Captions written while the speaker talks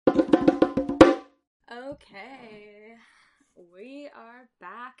Okay, we are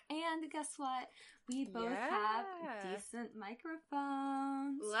back, and guess what? We both have decent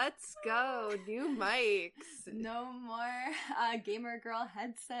microphones. Let's go, new mics. No more gamer girl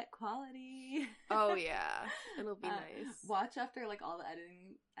headset quality. Oh yeah, it'll be nice. Watch after like all the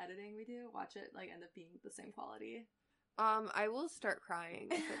editing we do. Watch it like end up being the same quality. I will start crying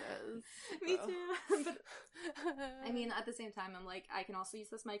if it is. Me too. But I mean, at the same time, I'm like, I can also use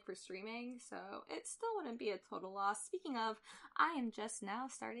this mic for streaming, so it still wouldn't be a total loss. Speaking of, I am just now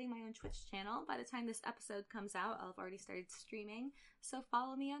starting my own Twitch channel. By the time this episode comes out, I'll have already started streaming. So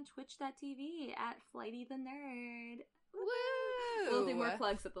follow me on twitch.tv at Flighty the Nerd. Woo! We'll do more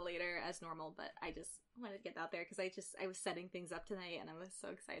plugs at the later as normal, but I just wanted to get out there because I was setting things up tonight and I was so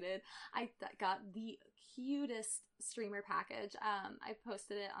excited. I got the cutest streamer package. I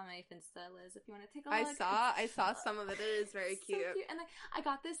posted it on my Finsta, Liz, if you want to take a look. I saw some of it. It is very cute. So cute. And I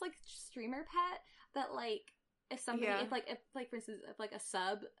got this like streamer pet that like if somebody if for instance if like a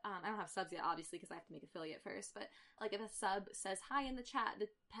sub I don't have subs yet obviously because I have to make affiliate first, but like if a sub says hi in the chat, the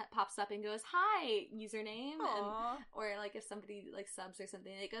pet pops up and goes hi username. And, or like if somebody like subs or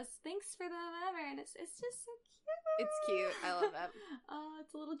something, it goes thanks for the whatever, and it's just so cute. It's cute. I love it.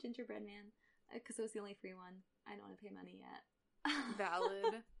 It's a little gingerbread man because it was the only free one. I don't want to pay money yet.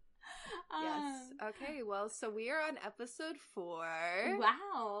 Valid. Yes. Okay, well, so we are on episode 4.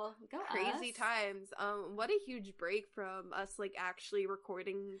 Wow. Go Crazy us. Times. What a huge break from us, like, actually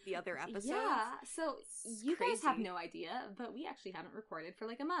recording the other episodes. Yeah, so it's you crazy. guys have no idea, but we actually haven't recorded for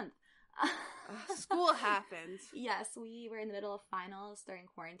like a month. School happened. Yes, we were in the middle of finals during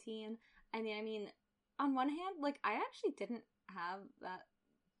quarantine. I mean, on one hand, like, I actually didn't have that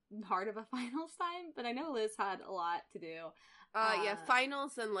hard of a finals time, but I know Liz had a lot to do. Yeah,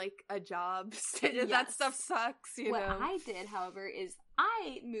 finals and like a job. That Yes. stuff sucks, you know. What I did, however, is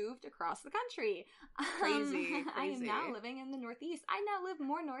I moved across the country. Crazy. I am now living in the Northeast. I now live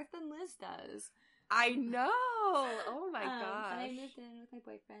more north than Liz does. I know. Oh my gosh. And I moved in with my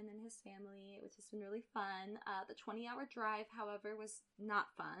boyfriend and his family, which has been really fun. The 20-hour drive, however, was not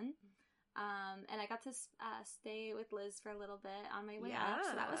fun. And I got to stay with Liz for a little bit on my way up,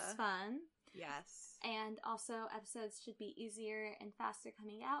 so that was fun. Yes. And also, episodes should be easier and faster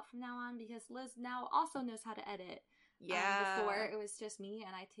coming out from now on because Liz now also knows how to edit. Yeah. Before, it was just me,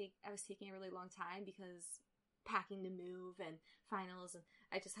 and I was taking a really long time because packing to move and finals, and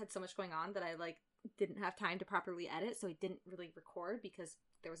I just had so much going on that I like didn't have time to properly edit, so I didn't really record because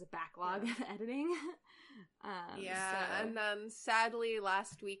there was a backlog of editing. And then sadly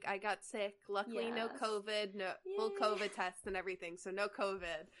last week I got sick. Luckily no COVID, full COVID test and everything, so no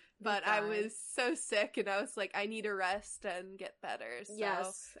COVID. But I was so sick and I was like, I need a rest and get better.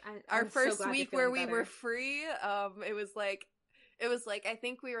 So our first week where we were free, it was like I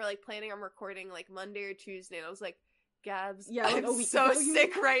think we were like planning on recording like Monday or Tuesday, and I was like, Gabs, I'm so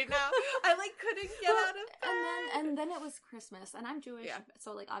sick right now. I like couldn't get out of bed. And then it was Christmas, and I'm Jewish,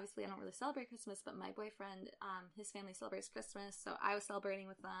 so like obviously I don't really celebrate Christmas, but my boyfriend, his family celebrates Christmas, so I was celebrating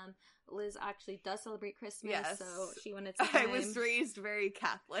with them. Liz actually does celebrate Christmas, so she wanted to. I was raised very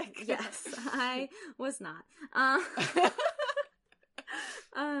Catholic. Yes, I was not.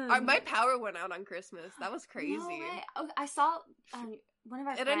 My power went out on Christmas. That was crazy. No way. I saw one of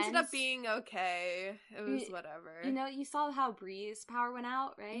our friends. It ended up being okay. It was whatever. You know, you saw how Bree's power went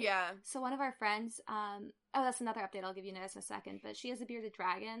out, right? Yeah. So one of our friends, that's another update I'll give you guys in a second, but she has a bearded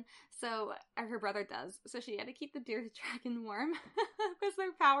dragon, so her brother does. So she had to keep the bearded dragon warm because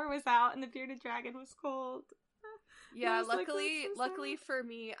their power was out and the bearded dragon was cold. Yeah, luckily for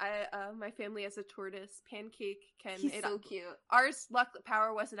me, my family has a tortoise. Pancake He's so cute. Ours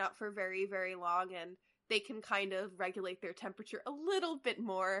power wasn't out for very, very long, and they can kind of regulate their temperature a little bit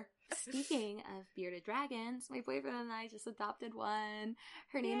more. Speaking of bearded dragons, my boyfriend and I just adopted one.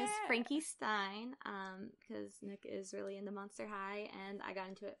 Her name is Frankie Stein, because Nick is really into Monster High, and I got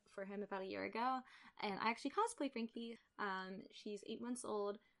into it for him about a year ago, and I actually cosplay Frankie. She's 8 months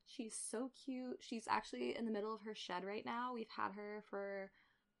old. She's so cute. She's actually in the middle of her shed right now. We've had her for,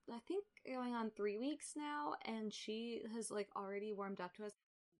 I think, going on 3 weeks now, and she has, like, already warmed up to us.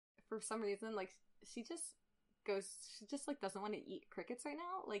 For some reason, like, she just like doesn't want to eat crickets right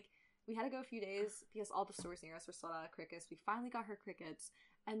now. Like, we had to go a few days because all the stores near us were sold out of crickets. We finally got her crickets,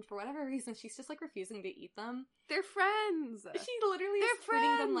 and for whatever reason, she's just like refusing to eat them. They're friends. She literally is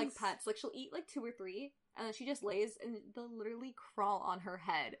treating them like pets. Like, she'll eat like 2 or 3, and then she just lays and they'll literally crawl on her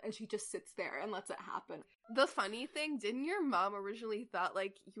head, and she just sits there and lets it happen. The funny thing, didn't your mom originally thought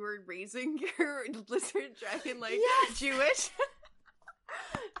like you were raising your lizard dragon like Jewish?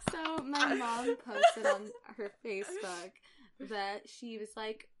 So my mom posted on her Facebook that she was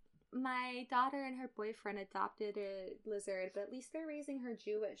like, my daughter and her boyfriend adopted a lizard, but at least they're raising her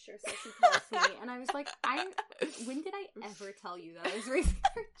Jewish, or so she tells me. And I was like, when did I ever tell you that I was raising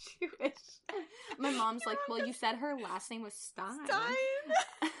her Jewish? My mom's like, well, you said her last name was Stein.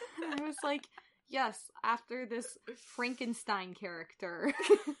 And I was like, yes, after this Frankenstein character.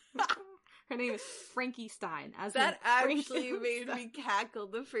 Her name is Frankie Stein. That actually made me cackle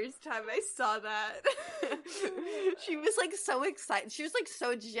the first time I saw that. She was like so excited. She was like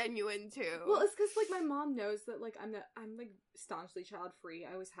so genuine too. Well, it's because like my mom knows that like I'm like staunchly child free.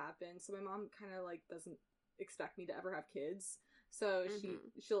 I always have been. So my mom kind of like doesn't expect me to ever have kids. So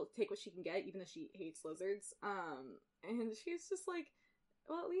she'll take what she can get, even though she hates lizards. And she's just like,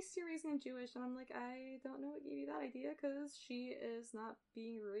 well, at least you're raising him Jewish. And I'm like, I don't know what gave you that idea, because she is not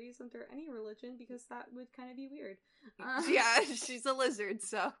being raised under any religion, because that would kind of be weird. Yeah, she's a lizard,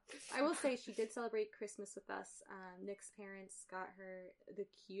 so. I will say she did celebrate Christmas with us. Nick's parents got her the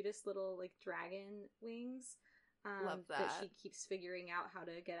cutest little, like, dragon wings. Love that. She keeps figuring out how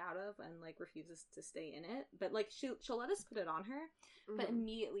to get out of and, like, refuses to stay in it. But, like, she'll let us put it on her, but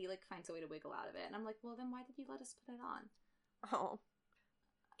immediately, like, finds a way to wiggle out of it. And I'm like, well, then why did you let us put it on? Oh.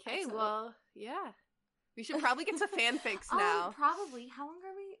 Okay, well, yeah. We should probably get to fanfics now. Probably. How long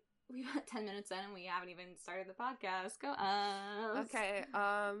are we? We've got 10 minutes in and we haven't even started the podcast. Go us. Okay,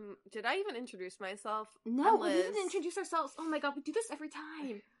 did I even introduce myself? No, we didn't introduce ourselves. Oh my god, we do this every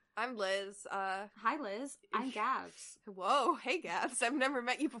time. I'm Liz. Hi, Liz. I'm Gabs. Whoa, hey, Gabs. I've never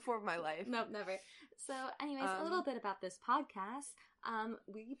met you before in my life. Nope, never. So, anyways, a little bit about this podcast.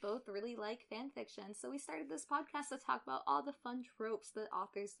 We both really like fan fiction, so we started this podcast to talk about all the fun tropes that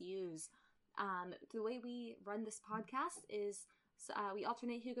authors use. The way we run this podcast is we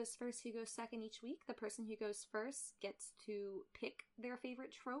alternate who goes first, who goes second each week. The person who goes first gets to pick their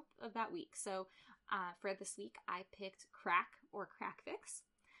favorite trope of that week. So for this week, I picked crack or crackfix.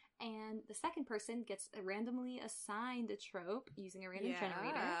 And the second person gets randomly assigned a trope using a random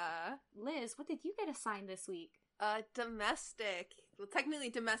generator. Liz, what did you get assigned this week? Domestic. Well,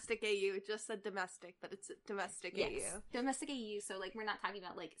 technically domestic AU. It just said domestic, but it's domestic AU. Domestic AU. So, like, we're not talking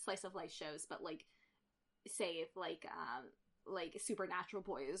about, like, slice of life shows, but, like, say if, like Supernatural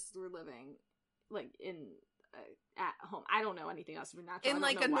boys were living, like, in... at home. I don't know anything else supernatural. In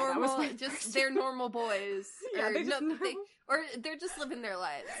like a normal, just they're normal boys. Yeah, or they're just living their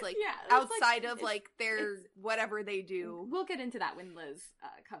lives, like outside of like their whatever they do. We'll get into that when Liz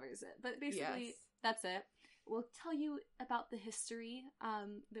covers it. But basically, that's it. We'll tell you about the history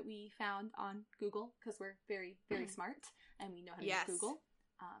that we found on Google, because we're very, very smart and we know how to use Google,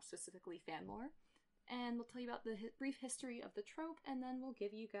 specifically FanLore. And we'll tell you about the brief history of the trope, and then we'll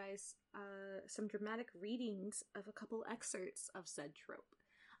give you guys some dramatic readings of a couple excerpts of said trope.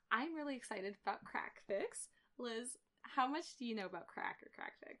 I'm really excited about Crackfix. Liz, how much do you know about crack or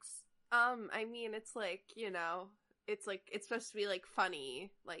crackfix? I mean, it's like, you know, it's supposed to be like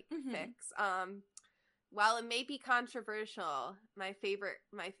funny, like fix. While it may be controversial, my favorite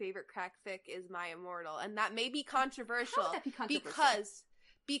crackfic is My Immortal, and that may be controversial. How would that be controversial?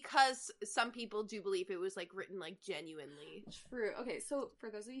 Because some people do believe it was, like, written, like, genuinely. True. Okay, so for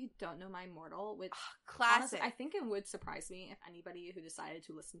those of you who don't know My Immortal, which... classic. Honestly, I think it would surprise me if anybody who decided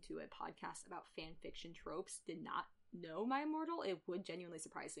to listen to a podcast about fan fiction tropes did not know My Immortal. It would genuinely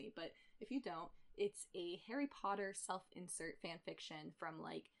surprise me. But if you don't, it's a Harry Potter self-insert fan fiction from,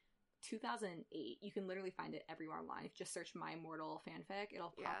 like, 2008. You can literally find it everywhere online. If you just search My Immortal fanfic,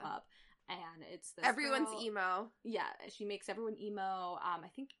 it'll pop up. And it's this everyone's girl, emo. Yeah, she makes everyone emo. I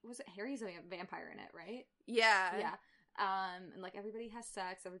think, was it Harry's a vampire in it, right? Yeah. Yeah. And like everybody has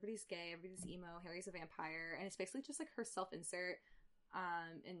sex, everybody's gay, everybody's emo, Harry's a vampire, and it's basically just like her self-insert.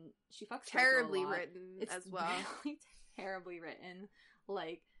 And she fucks terribly written as well. Really terribly written.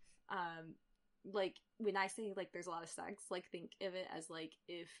 Like when I say like there's a lot of sex, like think of it as like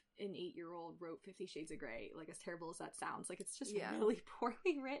if an 8-year-old wrote 50 Shades of Grey. Like as terrible as that sounds, like it's just really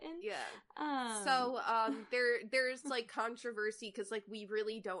poorly written. Yeah. So there's like controversy because like we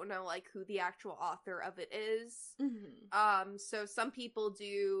really don't know like who the actual author of it is. So some people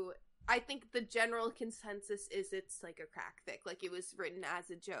do. I think the general consensus is it's like a crackfic, like it was written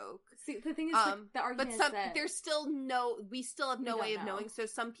as a joke. See, the thing is, like, the argument but is that there's still we still have no way of knowing. So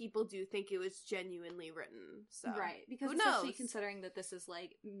some people do think it was genuinely written. So right, because who especially knows? Considering that this is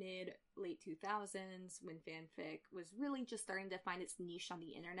like late 2000s when fanfic was really just starting to find its niche on the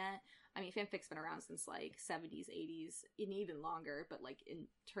internet. I mean, fanfic's been around since like 70s, 80s, and even longer. But like in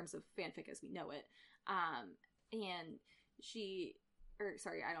terms of fanfic as we know it, and she.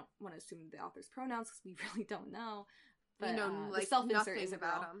 I don't want to assume the author's pronouns because we really don't know. But we know like the self-insert is a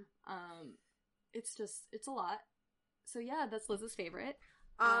about girl. them. It's a lot. So yeah, that's Liz's favorite.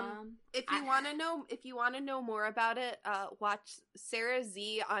 If you want to know more about it, watch Sarah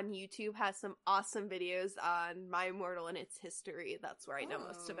Z on YouTube has some awesome videos on My Immortal and its history. That's where I know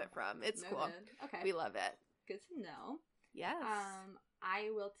most of it from. It's cool. Okay. We love it. Good to know. Yes. I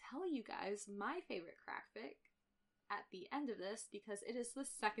will tell you guys my favorite crack fic at the end of this because it is the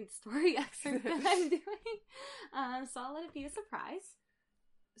second story excerpt that I'm doing. So I'll let it be a surprise.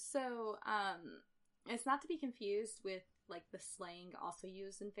 So, it's not to be confused with like the slang also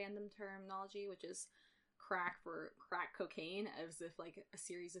used in fandom terminology, which is crack for crack cocaine, as if like a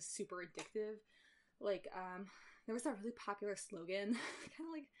series is super addictive. Like, there was a really popular slogan, kind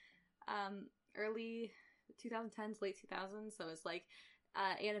of like early 2010s, late 2000s. So it's like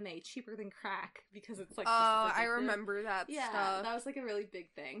anime cheaper than crack because it's like I remember that stuff. That was like a really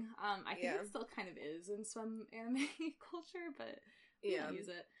big thing. I think it still kind of is in some anime culture, but we don't use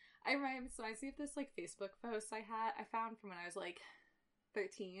it. I reminds me of this like Facebook post I found from when I was like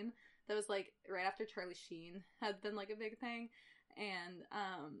 13 that was like right after Charlie Sheen had been like a big thing, and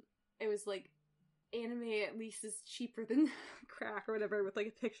it was like anime at least is cheaper than crack or whatever with like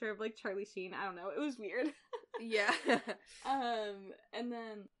a picture of like Charlie Sheen. I don't know, it was weird. Yeah. And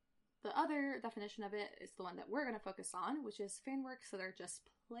then the other definition of it is the one that we're going to focus on, which is fan works that are just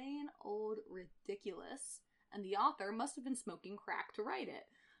plain old ridiculous, and the author must have been smoking crack to write it.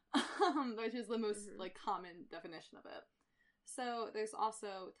 Which is the most like common definition of it. So there's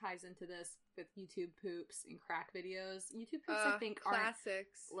also ties into this with YouTube poops and crack videos. YouTube poops, I think,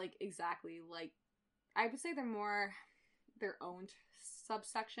 classics. Aren't like exactly like, I would say they're more their own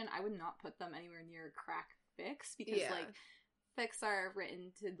subsection. I would not put them anywhere near crack fics because like fics are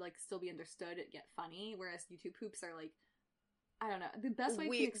written to like still be understood and get funny, whereas YouTube poops are like, I don't know. The best way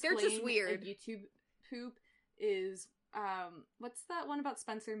to explain they're just weird. A YouTube poop is what's that one about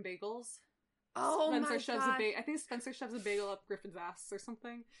Spencer and bagels? Oh, Spencer my shoves God. I think Spencer shoves a bagel up Griffin's ass or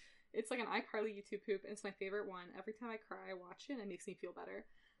something. It's like an iCarly YouTube poop, and it's my favorite one. Every time I cry, I watch it, and it makes me feel better.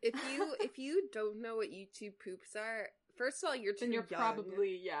 If you don't know what YouTube poops are, first of all, you're too young.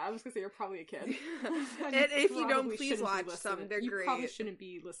 Probably, I was gonna say you're probably a kid. And if you don't, please watch some. They're great. You probably shouldn't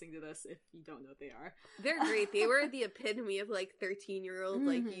be listening to this if you don't know what they are. They're great. They were the epitome of like 13-year-old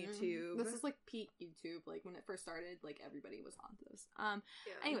like YouTube. This is like peak YouTube. Like when it first started, like everybody was on this.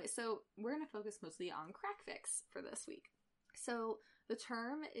 Anyway, so we're gonna focus mostly on crack fics for this week. So the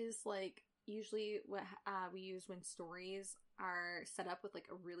term is like usually what we use when stories are set up with like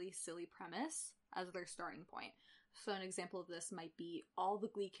a really silly premise as their starting point. So an example of this might be all the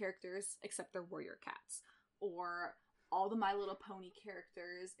Glee characters except they're warrior cats, or all the My Little Pony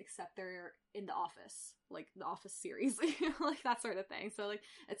characters except they're in The Office, like the Office series, like that sort of thing. So like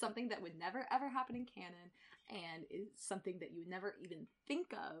it's something that would never ever happen in canon, and it's something that you would never even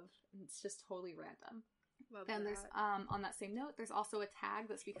think of, and it's just totally random. Then there's on that same note, there's also a tag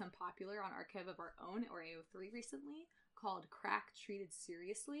that's become popular on Archive of Our Own or AO3 recently called Crack Treated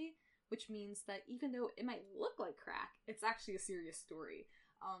Seriously, which means that even though it might look like crack, it's actually a serious story.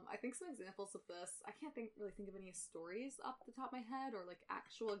 I think some examples of this, I can't really think of any stories off the top of my head or like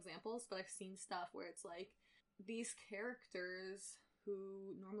actual examples, but I've seen stuff where it's like these characters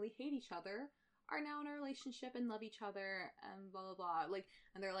who normally hate each other are now in a relationship and love each other and blah blah blah. Like,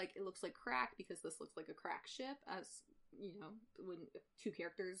 and they're like, it looks like crack because this looks like a crack ship, as you know, when two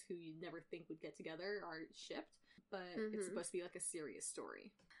characters who you'd never think would get together are shipped, but it's supposed to be like a serious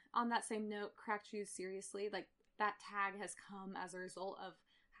story. On that same note, crack treated seriously, like that tag has come as a result of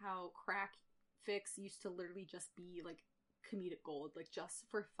how crack fics used to literally just be like comedic gold, like just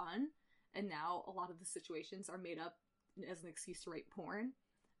for fun, and now a lot of the situations are made up as an excuse to write porn.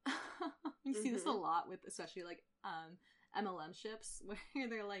 You see this a lot with especially like MLM ships where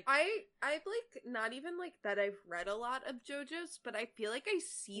they're like, I've like not even like that I've read a lot of JoJo's, but I feel like I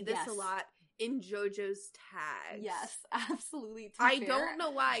see this a lot in JoJo's tags. Yes, absolutely. I don't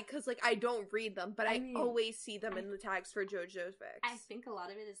know why, because like I don't read them, but I mean, always see them in the tags for JoJo's fics. I think a lot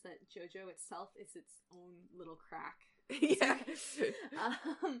of it is that JoJo itself is its own little crack. Yeah.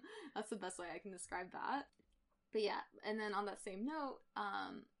 That's the best way I can describe that. But yeah, and then on that same note,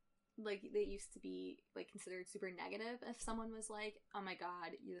 like they used to be like considered super negative if someone was like, oh my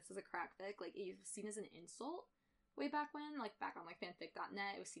god, this is a crack fic. Like it was seen as an insult way back when, like back on like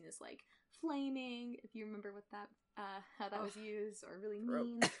fanfic.net, it was seen as like flaming, if you remember what that how that was used, or really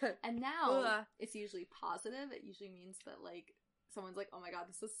mean. And now it's usually positive. It usually means that like someone's like, oh my god,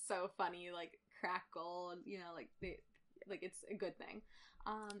 this is so funny, like crack gold, you know, like they like it's a good thing.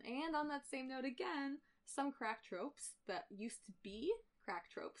 And on that same note again, some crack tropes that used to be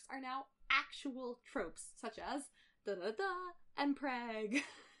crack tropes are now actual tropes, such as da-da-da and preg.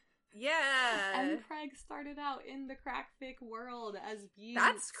 Yeah. And Preg started out in the crackfic world as being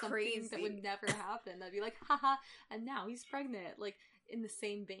That's something crazy. that would never happen. That'd be like, haha, and now he's pregnant. Like, in the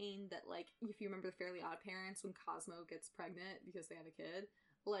same vein that, like, if you remember the Fairly Odd Parents, when Cosmo gets pregnant because they have a kid,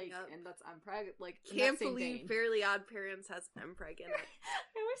 like, and that's Mpreg, like, can't believe Fairly Odd Parents has Mpreg in it.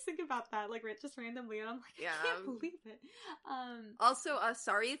 I always think about that, like, just randomly, and I'm like, I can't believe it. Also,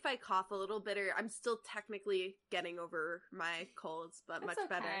 sorry if I cough a little bit, or I'm still technically getting over my colds, but much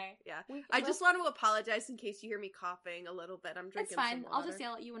better. Yeah. I just want to apologize in case you hear me coughing a little bit. I'm drinking some water. It's fine. I'll just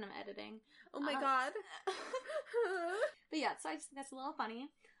yell at you when I'm editing. Oh my god. But yeah, so I just think that's a little funny.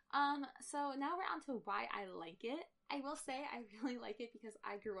 So now we're on to why I like it. I will say I really like it because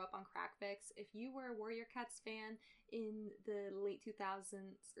I grew up on crackfics. If you were a Warrior Cats fan in the late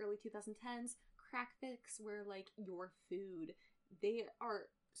 2000s, early 2010s, crackfics were like your food.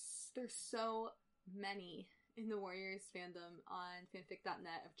 There's so many in the Warriors fandom on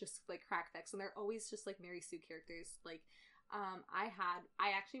fanfic.net of just like crackfics, and they're always just like Mary Sue characters. Like, I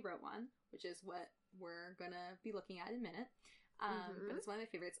actually wrote one, which is what we're gonna be looking at in a minute. But it's one of my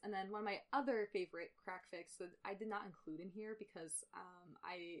favorites. And then one of my other favorite crackfics that I did not include in here because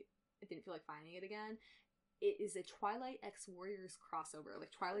I didn't feel like finding it again. It is a Twilight X Warriors crossover,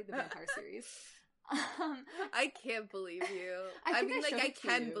 like Twilight the Vampire series. I can't believe you. I mean, like, I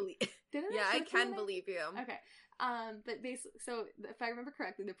can believe. Yeah, I can believe you. Okay. But basically, so if I remember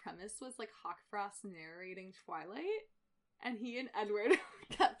correctly, the premise was like Hawk Frost narrating Twilight, and he and Edward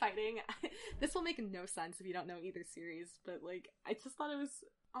kept fighting. This will make no sense if you don't know either series, but like, I just thought it was,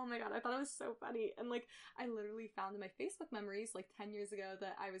 oh my god, I thought it was so funny. And like, I literally found in my Facebook memories like 10 years ago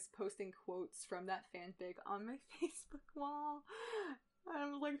that I was posting quotes from that fanfic on my Facebook wall. I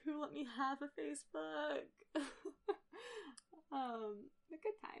was like, who let me have a Facebook? The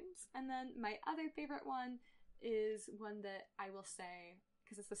good times. And then my other favorite one is one that I will say,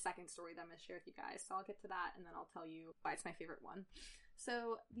 because it's the second story that I'm going to share with you guys, so I'll get to that and then I'll tell you why it's my favorite one.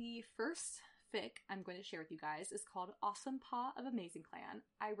 So the first fic I'm going to share with you guys is called Awesome Paw of Amazing Clan.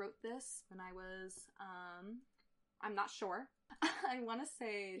 I wrote this when I was, I'm not sure. I want to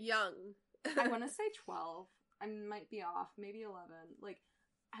say... young. I want to say 12. I might be off, maybe 11. Like,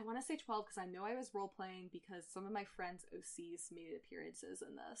 I want to say 12 because I know I was role-playing because some of my friends' OCs made appearances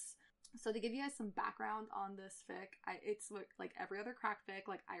in this. So to give you guys some background on this fic, it's like every other crack fic.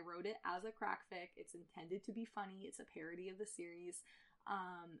 Like, I wrote it as a crack fic. It's intended to be funny. It's a parody of the series.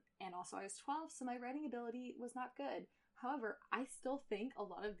 And also I was 12, so my writing ability was not good. However, I still think a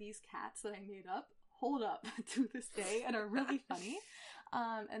lot of these cats that I made up hold up to this day and are really funny.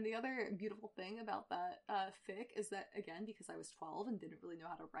 And the other beautiful thing about that fic is that, again, because I was 12 and didn't really know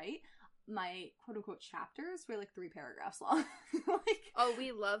how to write, my quote-unquote chapters were like 3 paragraphs long. Like, oh,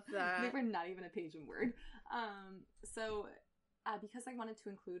 we love that. They were not even a page in Word. So because I wanted to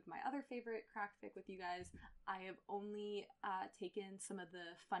include my other favorite crack fic with you guys, I have only taken some of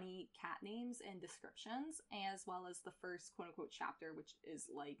the funny cat names and descriptions, as well as the first quote-unquote chapter, which is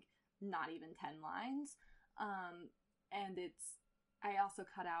like not even 10 lines. And I also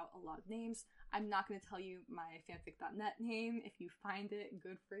cut out a lot of names. I'm not going to tell you my fanfic.net name. If you find it,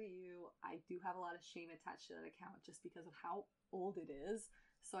 good for you. I do have a lot of shame attached to that account just because of how old it is,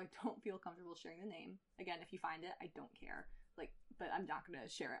 so I don't feel comfortable sharing the name. Again, if you find it, I don't care. But I'm not going to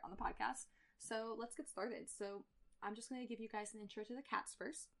share it on the podcast. So let's get started. So I'm just going to give you guys an intro to the cats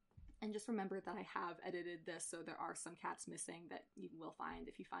first. And just remember that I have edited this, so there are some cats missing that you will find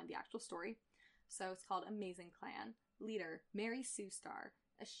if you find the actual story. So it's called Amazing Clan. Leader, Mary Sue Star,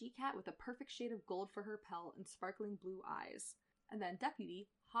 a she-cat with a perfect shade of gold for her pelt and sparkling blue eyes. And then Deputy,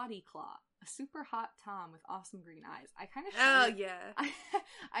 Hottie Claw, a super hot Tom with awesome green eyes. I kind of shuddered. Oh, yeah.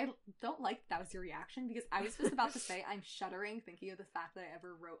 I don't like that was your reaction, because I was just about to say I'm shuddering thinking of the fact that I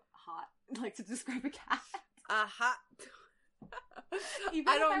ever wrote hot, like, to describe a cat. Hot. Even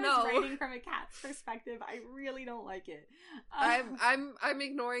I don't if I know. was writing from a cat's perspective, I really don't like it. I'm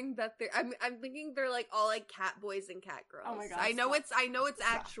ignoring that I'm thinking they're like all like cat boys and cat girls. Oh my god! I know it's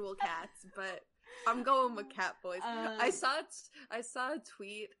actual cats, but I'm going with cat boys. I saw a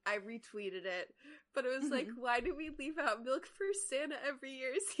tweet. I retweeted it, but it was like, why do we leave out milk for Santa every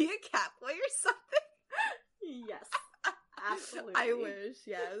year? Is he a cat boy or something? Yes, absolutely. I wish.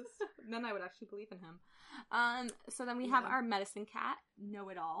 Yes. Then I would actually believe in him. So then we have our medicine cat,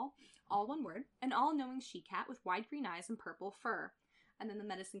 Know-It-All, all one word, an all-knowing she-cat with wide green eyes and purple fur. And then the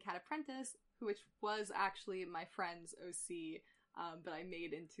medicine cat apprentice, which was actually my friend's OC, but I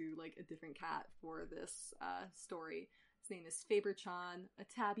made into like a different cat for this story. His name is Faber-chan, a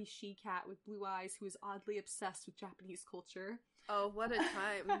tabby she-cat with blue eyes who is oddly obsessed with Japanese culture. Oh, what a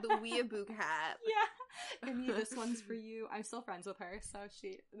time. The weeaboo cat. Yeah. Amy, this one's for you. I'm still friends with her, so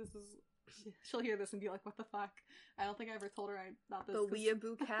she'll hear this and be like, what the fuck? I don't think I ever told her about this. The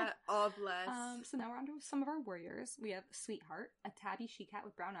weeaboo cat, all bless. So now we're on to some of our warriors. We have Sweetheart, a tabby she-cat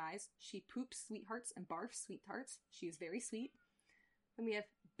with brown eyes. She poops sweethearts and barfs sweethearts. She is very sweet. Then we have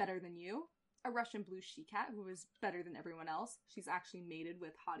Better Than You, a Russian blue she-cat who is better than everyone else. She's actually mated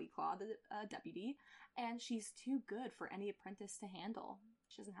with Hottie Claw, the deputy, and she's too good for any apprentice to handle.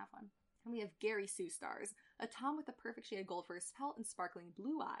 She doesn't have one. And we have Gary Sue Stars, a Tom with a perfect shade of gold for his pelt and sparkling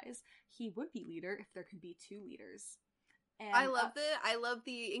blue eyes. He would be leader if there could be two leaders. And, I love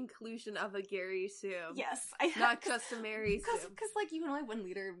the inclusion of a Gary Sue. Yes, not just a Mary Sue. Because like you can only have one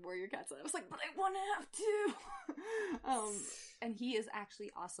leader in Warrior Cats. I was like, but I want to have two. And he is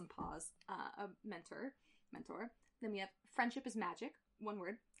actually Awesome Paws, a mentor. Then we have Friendship is Magic. One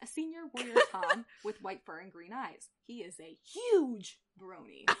word. A senior warrior Tom with white fur and green eyes. He is a huge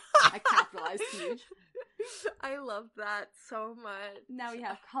brony. I capitalized huge. I love that so much. Now we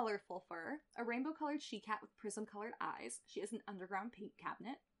have Colorful Fur, a rainbow-colored she-cat with prism-colored eyes. She has an underground paint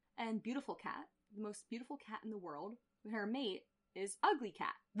cabinet. And Beautiful Cat, the most beautiful cat in the world. Her mate is Ugly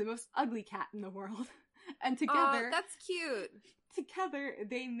Cat, the most ugly cat in the world. And together... Oh, that's cute. Together,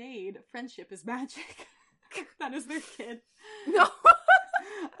 they made Friendship is Magic. That is their kid. No.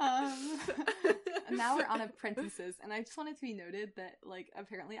 And now we're on apprentices, and I just wanted to be noted that, like,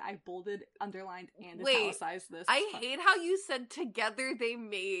 apparently I bolded, underlined, and italicized this. I hate how you said together they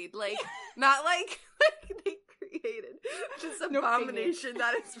made, like, not like they created. Just abomination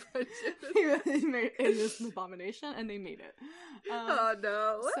that is friendship. They made this abomination, and they made it. Oh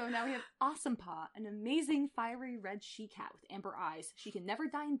no. So now we have Awesome Paw, an amazing fiery red she-cat with amber eyes. She can never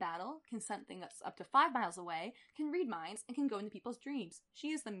die in battle, can sense things that's up to 5 miles away, can read minds, and can go into people's dreams. She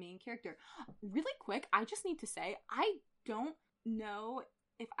is the main character. Really quick, I just need to say, I don't know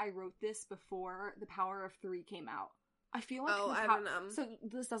if I wrote this before The Power of Three came out. I feel like I don't know. So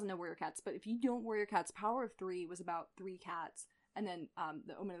this doesn't know Warrior Cats, but if you don't Warrior Cats, Power of Three was about 3 cats, and then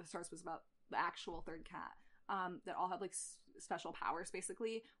the Omen of the Stars was about the actual third cat. That all have like special powers.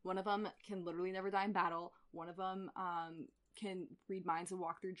 Basically, one of them can literally never die in battle. One of them can read minds and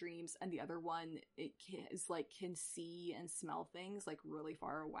walk through dreams, and the other one can see and smell things like really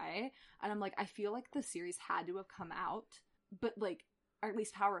far away. And I'm like, I feel like the series had to have come out, but like, or at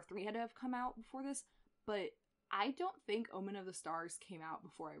least Power of Three had to have come out before this. But I don't think Omen of the Stars came out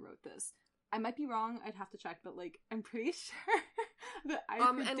before I wrote this. I might be wrong. I'd have to check, but like, I'm pretty sure that I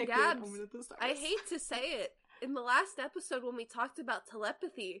predicted and Gabs, Omen of the Stars. I hate to say it. In the last episode when we talked about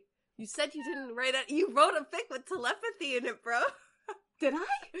telepathy, you said you didn't write it. You wrote a fic with telepathy in it, bro. Did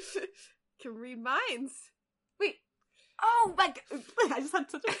I? Can read minds. Wait. Oh my god. I just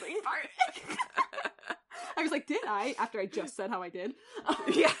had such a brain fart. I was like, did I? After I just said how I did.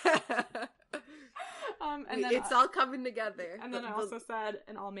 Yeah. And then it's all coming together. And then I also said,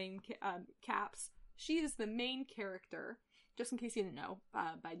 in all main caps, she is the main character, just in case you didn't know,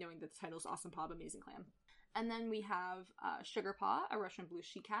 by knowing that the title is Awesome Paw, Amazing Clam. And then we have Sugar Paw, a Russian blue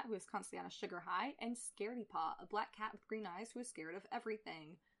she-cat who is constantly on a sugar high, and Scaredy Paw, a black cat with green eyes who is scared of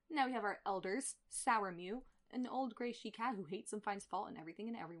everything. Now we have our elders, Sour Mew, an old gray she-cat who hates and finds fault in everything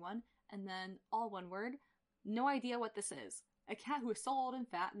and everyone, and then, all one word, no idea what this is. A cat who is so old and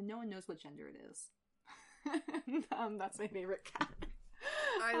fat that no one knows what gender it is. That's my favorite cat.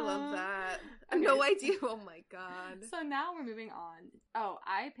 I love that. Okay. No idea. Oh my god. So now we're moving on. Oh,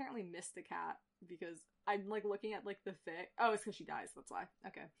 I apparently missed a cat because I'm like looking at like the fic. Oh, it's because she dies. That's why.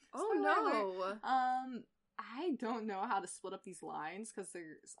 Okay. Oh no. I don't know how to split up these lines because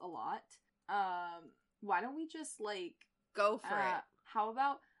there's a lot. Why don't we just like go for it? How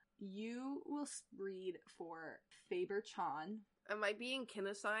about you will read for Faber-chan? Am I being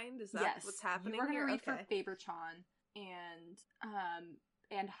kin-assigned? Is that what's happening here? You're gonna read for Faber-chan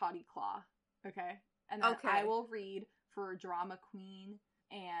and Hottie Claw. Okay? And then I will read for Drama Queen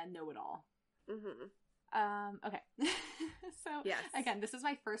and Know It All. Mm-hmm. Okay. So, again, this is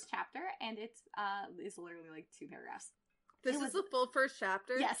my first chapter, and it's is literally like 2 paragraphs. This is the full first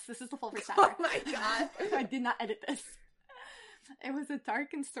chapter? Yes, this is the full first chapter. Oh my god. I did not edit this. It was a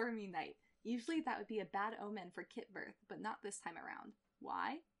dark and stormy night. Usually that would be a bad omen for Kit birth, but not this time around.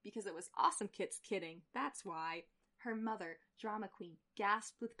 Why? Because it was Awesome Kit's kidding. That's why. Her mother, Drama Queen,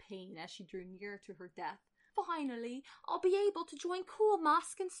 gasped with pain as she drew nearer to her death. Finally, I'll be able to join Cool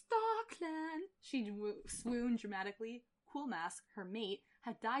Mask and Star Clan. She swooned dramatically. Cool Mask, her mate,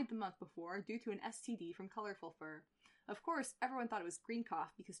 had died the month before due to an STD from Colorful Fur. Of course, everyone thought it was Green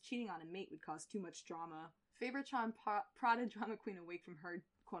Cough because cheating on a mate would cause too much drama. Faber-chan prodded Drama Queen awake from her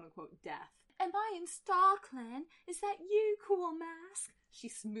quote-unquote death. "Am I in StarClan? Is that you, Cool Mask?" She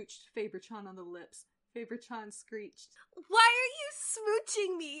smooched Faber-chan on the lips. Faber-chan screeched, "Why are you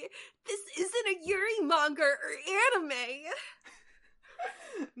smooching me? This isn't a Yuri manga or anime."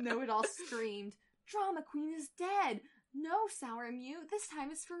 Know-it-all screamed, "Drama Queen is dead! No, Sour Mute, this time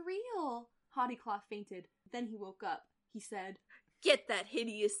is for real!" Hottie Claw fainted. Then he woke up. He said, "Get that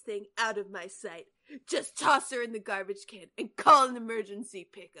hideous thing out of my sight. Just toss her in the garbage can and call an emergency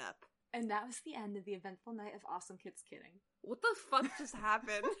pickup." And that was the end of the eventful night of Awesome Kids Kidding. What the fuck just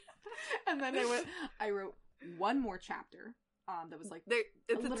happened? And then I wrote one more chapter that was like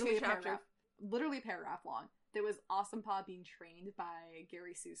it's a two-chapter. Literally a paragraph long. There was Awesome Pa being trained by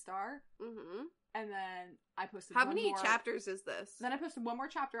Gary Sustar. Mm-hmm. And then I posted How many chapters is this? Then I posted one more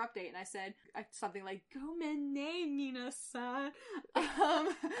chapter update, and I said something like, "Gomen ne Mina-san."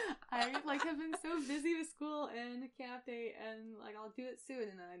 I like have been so busy with school and can't update, and like I'll do it soon,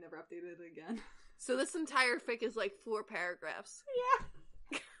 and then I never updated it again. So this entire fic is like 4 paragraphs. Yeah.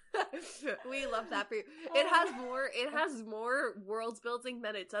 We love that for you. It has more world building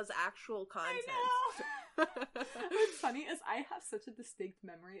than it does actual content. I know. What's funny is I have such a distinct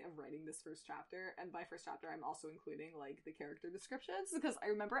memory of writing this first chapter, and by first chapter I'm also including like the character descriptions, because I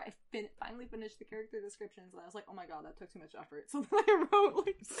remember I finally finished the character descriptions and I was like, oh my god, that took too much effort. So then I wrote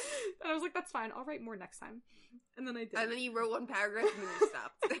like, and I was like, that's fine, I'll write more next time. And then I did. And then you wrote 1 paragraph and then you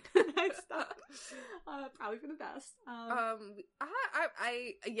stopped. I stopped. Probably for the best. I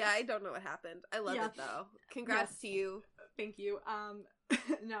don't know what happened. I love it though. Congrats to you. Thank you.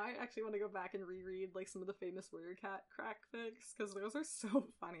 Now I actually want to go back and reread like some of the famous Warrior Cat crack fics, because those are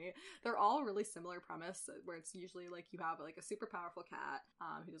so funny. They're all really similar premise, where it's usually like you have like a super powerful cat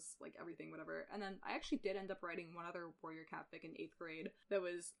who does like everything, whatever. And then I actually did end up writing one other Warrior Cat fic in 8th grade that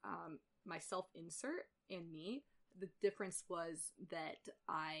was my self-insert and me. The difference was that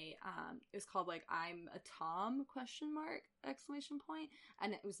it was called like "I'm a Tom?" ?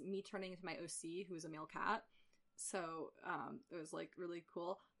 And it was me turning into my OC, who was a male cat. So it was like really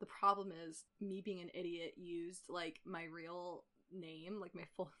cool. The problem is me being an idiot used like my real name, like my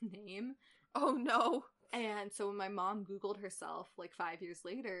full name. Oh no. And so when my mom Googled herself like 5 years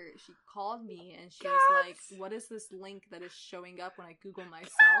later, she called me and she was like, "What is this link that is showing up when I Google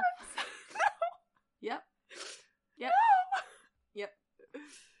myself?" Yep. Yep. Yep.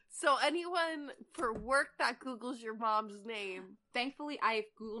 So anyone for work that Googles your mom's name. Thankfully, I've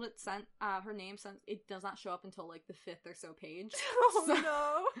Googled it, sent her name, since it does not show up until like the 5th or so page. Oh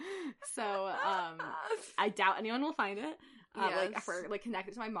no. So I doubt anyone will find it. Yes. Like if we're like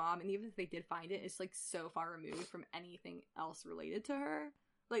connected to my mom, and even if they did find it, it's like so far removed from anything else related to her.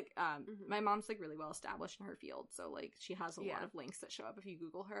 Like my mom's like really well established in her field, so like she has a lot of links that show up if you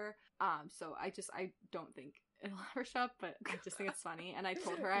Google her. So I don't think it'll ever show up, but I just think it's funny. And I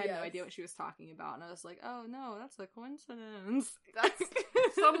told her I had no idea what she was talking about, and I was like, "Oh no, that's a coincidence." That's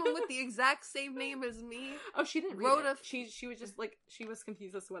someone with the exact same name as me. Oh, she didn't read it. She was just like, she was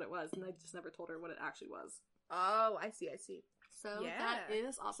confused as to what it was, and I just never told her what it actually was. Oh, I see. So that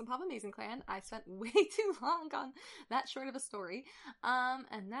is Awesome Pop Amazing Clan. I spent way too long on that short of a story.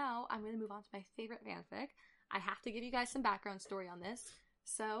 And now I'm going to move on to my favorite fanfic. I have to give you guys some background story on this.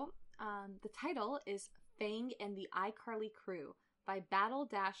 So the title is Fang and the iCarly Crew by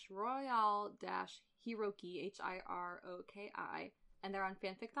Battle-Royale-Hiroki, Hiroki, and they're on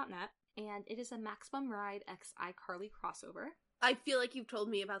fanfic.net. And it is a Maximum Ride x iCarly crossover. I feel like you've told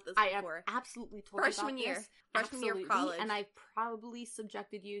me about this before. I have absolutely told you about this. Freshman year of college. And I probably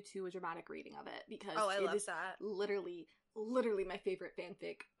subjected you to a dramatic reading of it, because I it love is that. literally my favorite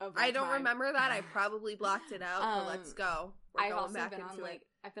fanfic of all I don't time. remember that. I probably blocked it out, but let's go. I've also been on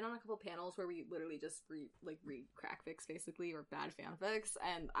I've been on a couple panels where we literally just read crack fics basically, or bad fanfics,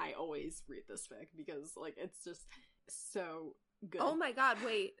 and I always read this fic because like it's just so good. Oh my god,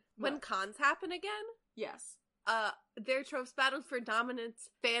 wait. When cons happen again? Yes. Their tropes battles for dominance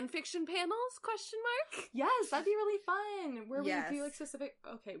fan fiction panels? ? Yes, that'd be really fun. Where we do like specific.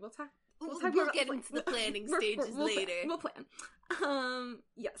 Okay, we'll talk. We'll get into the planning stages later. We'll plan.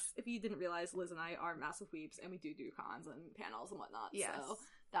 Yes, if you didn't realize, Liz and I are massive weeps, and we do cons and panels and whatnot. Yes. So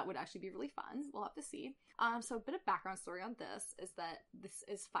that would actually be really fun. We'll have to see. So a bit of background story on this is that this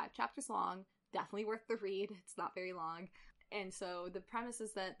is 5 chapters long. Definitely worth the read. It's not very long. And so the premise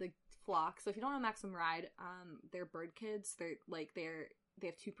is that the flock, so if you don't know Maximum Ride, they're bird kids. They're they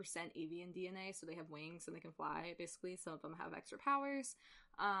have 2% avian DNA, so they have wings and they can fly, basically. Some of them have extra powers,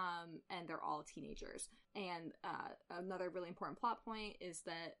 and they're all teenagers. And another really important plot point is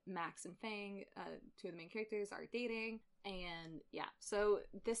that Max and Fang, two of the main characters, are dating. And yeah, so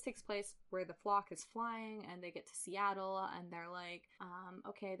this takes place where the flock is flying and they get to Seattle and they're like,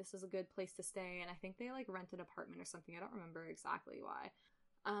 okay, this is a good place to stay. And I think they like rent an apartment or something. I don't remember exactly why.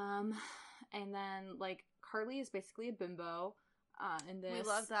 And then like Carly is basically a bimbo. In this, we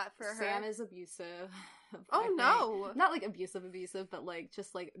love that for her. Sam is abusive. Oh no, not like abusive, but like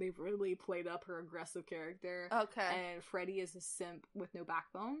just like they've really played up her aggressive character. Okay, and Freddie is a simp with no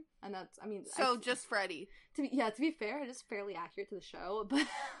backbone, and that's just Freddie. To be fair, it is fairly accurate to the show, but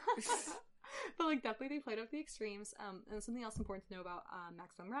but like definitely they played up the extremes. And something else important to know about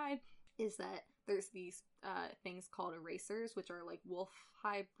Maximum Ride is that there's these things called erasers, which are like wolf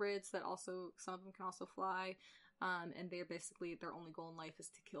hybrids that also some of them can also fly. And they're basically, their only goal in life is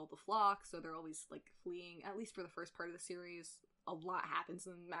to kill the flock, so they're always, like, fleeing, at least for the first part of the series. A lot happens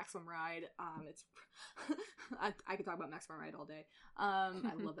in Maximum Ride. It's, I could talk about Maximum Ride all day.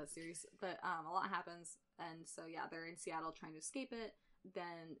 I love that series, but, a lot happens, and so, yeah, they're in Seattle trying to escape it.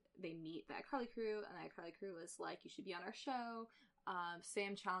 Then they meet the iCarly crew, and the iCarly crew is like, you should be on our show.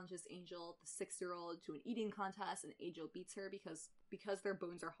 Sam challenges Angel, the 6-year-old, to an eating contest, and Angel beats her because their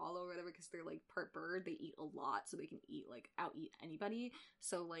bones are hollow or whatever, because they're like part bird, they eat a lot, so they can out-eat anybody.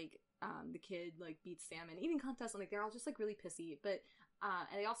 So like the kid like beats Sam in an eating contest, and like they're all just like really pissy. But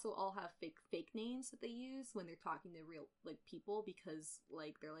and they also all have fake names that they use when they're talking to real like people, because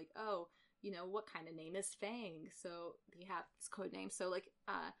like they're like, oh, you know, what kind of name is Fang? So they have this code name. So like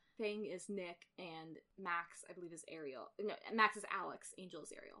Fang is Nick, and Max, I believe, is Ariel. No, Max is Alex. Angel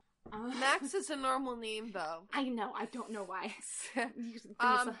is Ariel. Max is a normal name, though. I know. I don't know why.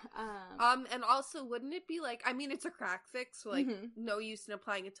 And also, wouldn't it be like, I mean, it's a crack fix, so like, no use in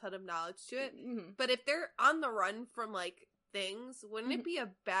applying a ton of knowledge to it. But if they're on the run from like things, wouldn't it be a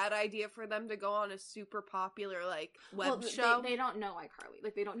bad idea for them to go on a super popular like web show? They don't know iCarly,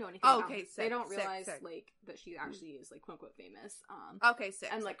 like they don't know anything about her. They don't realize sick. Like that she actually is like quote unquote famous.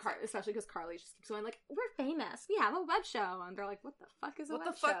 And like especially because Carly just keeps going like, we're famous, we have a web show, and they're like, what the fuck is a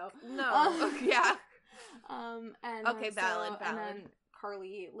web show? No. Yeah. And valid. And then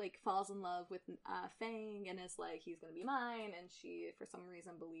Carly like falls in love with Fang and is like, he's gonna be mine, and she for some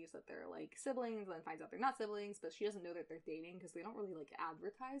reason believes that they're like siblings, and then finds out they're not siblings, but she doesn't know that they're dating because they don't really like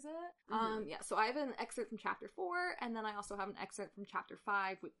advertise it. Yeah, so I have an excerpt from chapter 4, and then I also have an excerpt from chapter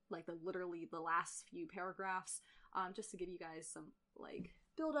 5 with like literally the last few paragraphs, just to give you guys some like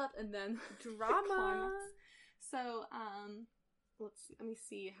build up and then drama. So let me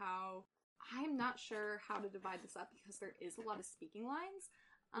see how. I'm not sure how to divide this up because there is a lot of speaking lines.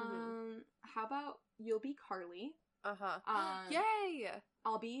 How about you'll be Carly? Yay!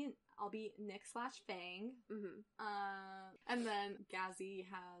 I'll be Nick / Fang. And then Gazzy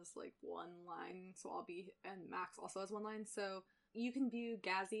has like one line, so and Max also has one line. So you can view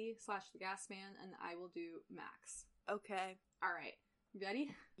Gazzy / the Gas Man, and I will do Max. Okay. All right.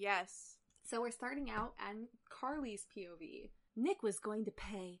 Ready? Yes. So we're starting out at Carly's POV. Nick was going to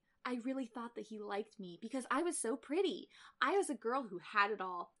pay. I really thought that he liked me because I was so pretty. I was a girl who had it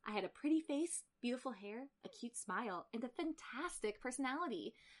all. I had a pretty face, beautiful hair, a cute smile, and a fantastic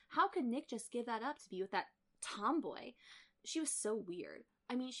personality. How could Nick just give that up to be with that tomboy? She was so weird.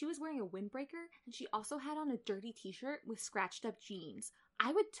 I mean, she was wearing a windbreaker, and she also had on a dirty t-shirt with scratched up jeans.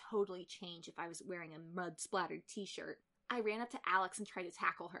 I would totally change if I was wearing a mud-splattered t-shirt. I ran up to Alex and tried to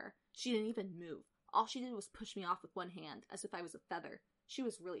tackle her. She didn't even move. All she did was push me off with one hand, as if I was a feather. She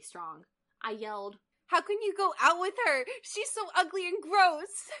was really strong. I yelled, "How can you go out with her? She's so ugly and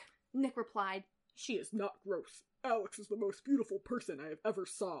gross!" Nick replied, "She is not gross. Alex is the most beautiful person I have ever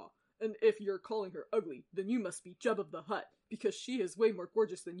saw. And if you're calling her ugly, then you must be Jabba the Hutt, because she is way more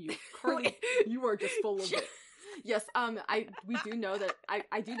gorgeous than you. Carly, you are just full of it." Yes, we do know that,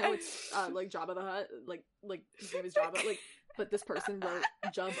 I do know it's, like, Jabba the Hutt, like, his name is Jabba, like, but this person wrote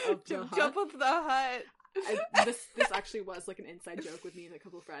Jabba of the Hutt. Jabba of the Hutt. This actually was like an inside joke with me and a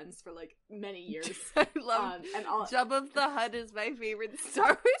couple of friends for like many years. I love Jabba of the Hutt is my favorite Star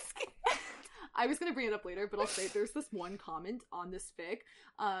Wars game. I was gonna bring it up later, but I'll say there's this one comment on this fic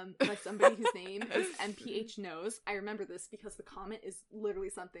by somebody whose name is MPH Knows. I remember this because the comment is literally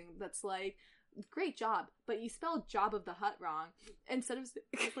something that's like, great job, but you spelled Job of the Hutt wrong. Instead of,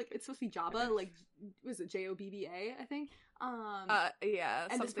 it's supposed to be Jabba, like, was it Jobba, I think? Yeah,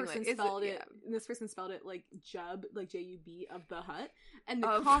 and this person spelled it, and this person spelled it like Jub, like J-U-B of the Hutt. And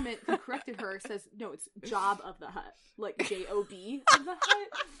the comment who corrected her says, no, it's Job of the Hutt, like J-O-B of the Hutt.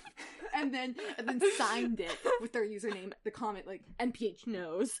 And then signed it with their username, the comment, like, NPH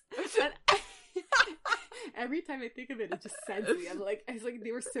knows. And every time I think of it, it just sends me. I was like,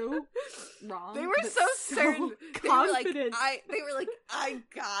 they were so wrong. They were so certain. Confident. They were like, I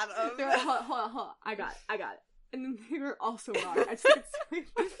got him. They were like, hold on. I got it. And then they were also wrong. I just think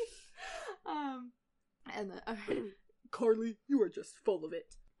it's so funny. And then, Carly, you are just full of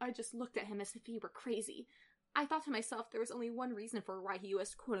it. I just looked at him as if he were crazy. I thought to myself there was only one reason for why he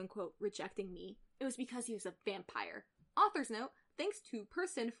was quote-unquote rejecting me. It was because he was a vampire. Author's note, thanks to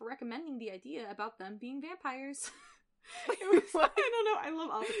person for recommending the idea about them being vampires. I don't know, I love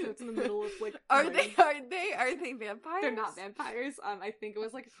author's notes in the middle of like Are they vampires? They're not vampires. I think it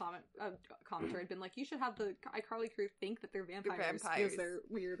was like a commenter had been like, you should have the iCarly crew think that they're vampires because they're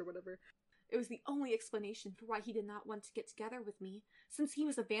weird or whatever. It was the only explanation for why he did not want to get together with me, since he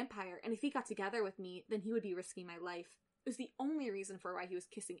was a vampire, and if he got together with me, then he would be risking my life. It was the only reason for why he was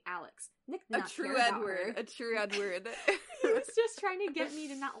kissing Alex. Nick did not care about her. A true Edward. He was just trying to get me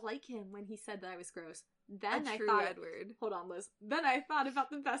to not like him when he said that I was gross. Then I thought, Edward. Hold on, Liz. Then I thought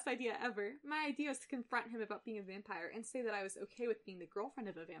about the best idea ever. My idea was to confront him about being a vampire and say that I was okay with being the girlfriend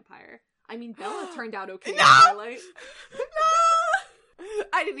of a vampire. I mean, Bella turned out okay in Twilight. No!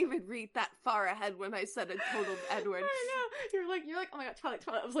 I didn't even read that far ahead when I said a total Edward. I know. You're like, oh my god, Twilight.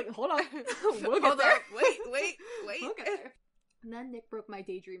 I was like, hold on. We'll get there. Wait. We'll get there. And then Nick broke my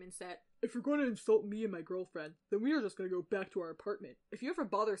daydream and said, if you're going to insult me and my girlfriend, then we are just going to go back to our apartment. If you ever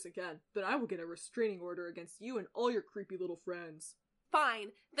bother us again, then I will get a restraining order against you and all your creepy little friends. Fine.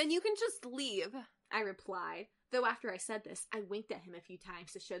 Then you can just leave. I replied, though after I said this, I winked at him a few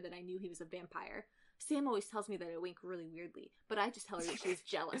times to show that I knew he was a vampire. Sam always tells me that I wink really weirdly, but I just tell her that she's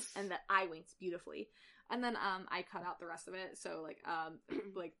jealous and that I winked beautifully. And then I cut out the rest of it, so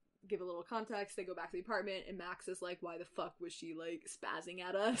like give a little context. They go back to the apartment, and Max is like, why the fuck was she like spazzing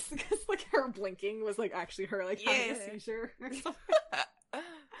at us? Because like her blinking was like actually her like having a seizure or something.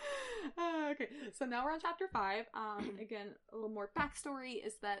 Okay, so now we're on chapter 5. Again, a little more backstory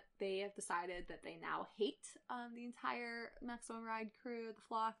is that they have decided that they now hate the entire Maximum Ride crew, the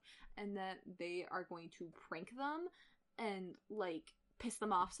flock, and that they are going to prank them and like piss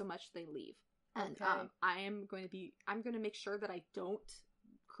them off so much they leave. And I'm going to make sure that I don't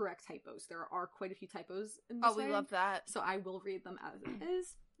correct typos. There are quite a few typos in this. Oh, we love that. So I will read them as it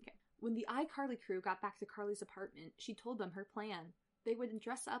is. Okay. When the iCarly crew got back to Carly's apartment, she told them her plan. They would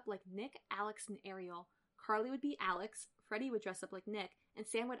dress up like Nick, Alex, and Ariel. Carly would be Alex, Freddie would dress up like Nick, and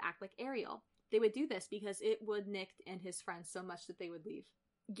Sam would act like Ariel. They would do this because it would Nick and his friends so much that they would leave.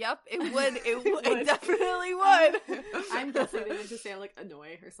 Yep, it would. It definitely would. I'm guessing they would just say like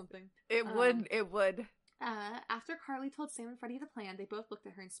annoy or something. It would. After Carly told Sam and Freddie the plan, they both looked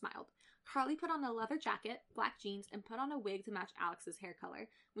at her and smiled. Carly put on a leather jacket, black jeans, and put on a wig to match Alex's hair color.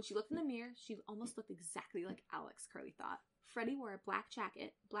 When she looked in the mirror, she almost looked exactly like Alex, Carly thought. Freddie wore a black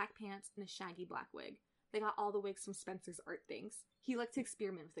jacket, black pants, and a shaggy black wig. They got all the wigs from Spencer's art things. He liked to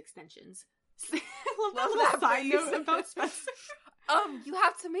experiment with extensions. I love that side note about Spencer. You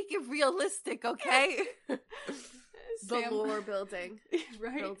have to make it realistic, okay? The lore building.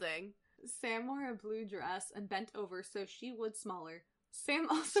 Right? Building. Sam wore a blue dress and bent over so she would smaller. Sam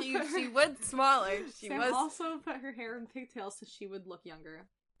also she would smaller. Sam also put her hair in pigtails so she would look younger.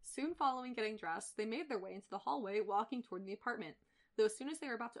 Soon following getting dressed, they made their way into the hallway, walking toward the apartment. Though as soon as they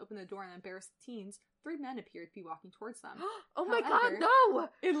were about to open the door and embarrass the teens, 3 men appeared to be walking towards them. Oh my god, no!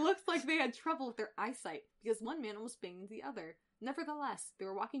 It looked like they had trouble with their eyesight, because one man almost banged the other. Nevertheless, they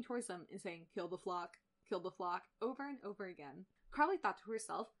were walking towards them and saying, kill the flock, over and over again. Carly thought to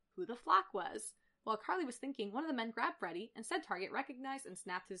herself who the flock was. While Carly was thinking, one of the men grabbed Freddie and said target recognized and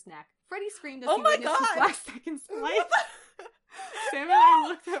snapped his neck. Freddie screamed as he witnessed his last seconds of life. Sam and I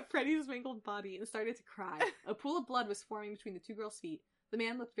looked at Freddie's mangled body and started to cry. A pool of blood was forming between the 2 girls' feet. The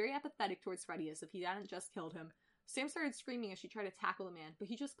man looked very apathetic towards Freddie as if he hadn't just killed him. Sam started screaming as she tried to tackle the man, but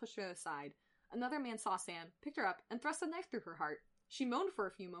he just pushed her aside. Another man saw Sam, picked her up, and thrust a knife through her heart. She moaned for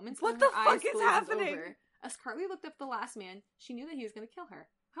a few moments. What the fuck is happening? Over. As Carly looked up at the last man, she knew that he was going to kill her.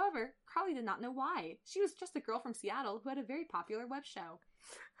 However, Carly did not know why. She was just a girl from Seattle who had a very popular web show.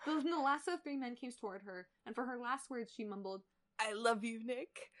 Then the last of the 3 men came toward her, and for her last words she mumbled, I love you,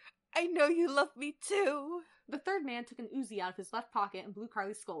 Nick. I know you love me too. The 3rd man took an Uzi out of his left pocket and blew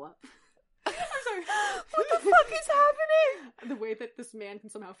Carly's skull up. I'm Sorry. What the fuck is happening? The way that this man can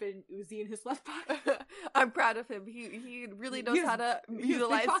somehow fit an Uzi in his left pocket. I'm proud of him. He really knows how to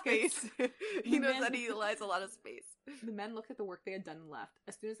utilize space. He knows how to utilize a lot of space. The men looked at the work they had done and left.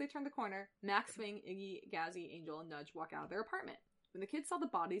 As soon as they turned the corner, Max, Swing, Iggy, Gazzy, Angel, and Nudge walked out of their apartment. When the kids saw the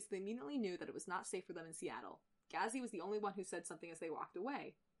bodies, they immediately knew that it was not safe for them in Seattle. Gazzy was the only one who said something as they walked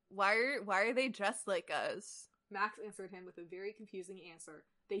away. Why are they dressed like us? Max answered him with a very confusing answer.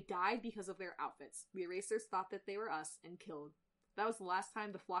 They died because of their outfits. The erasers thought that they were us and killed. That was the last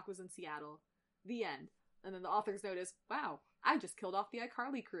time the flock was in Seattle. The end. And then the author's note is, wow, I just killed off the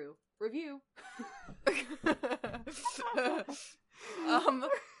iCarly crew. Review. What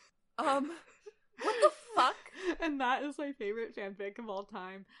the fuck? And that is my favorite fanfic of all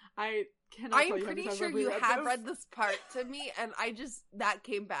time. I cannot tell you I'm how many pretty times sure I've you reread had this. read this part to me, and that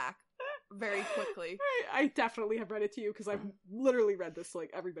came back very quickly. I definitely have read it to you because I've literally read this to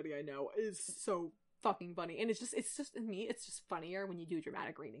like everybody I know. It's so fucking funny, and it's just in me. It's just funnier when you do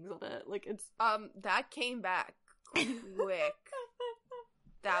dramatic readings of it. Like it's that came back quick.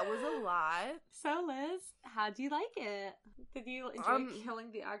 That was a lot. So Liz, how'd you like it? Did you enjoy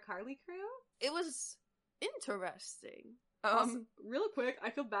killing the iCarly crew? It was interesting. Also, real quick, I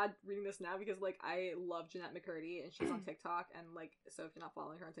feel bad reading this now because like I love Jeanette McCurdy and she's on TikTok, and like so if you're not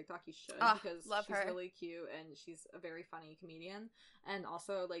following her on TikTok you should because she's really cute and she's a very funny comedian. And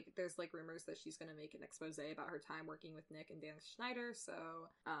also like there's like rumors that she's gonna make an expose about her time working with Nick and Dan Schneider, so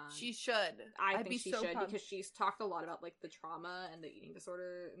she should. I think she should because she's talked a lot about like the trauma and the eating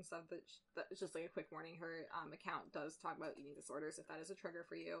disorder and stuff. That's just like a quick warning, her account does talk about eating disorders if that is a trigger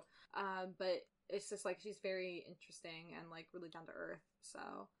for you, but it's just like she's very interesting and like really down to earth.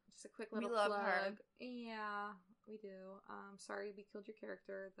 So just a quick little we love plug. her. Yeah, we do. Sorry we killed your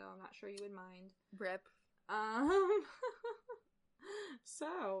character, though I'm not sure you would mind. Rip.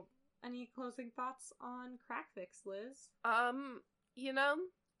 So any closing thoughts on Crackfix, Liz?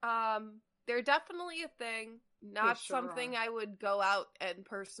 They're definitely a thing. Not They sure something are. I would go out and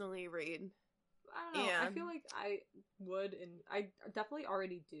personally read. I don't know. I feel like I would, and I definitely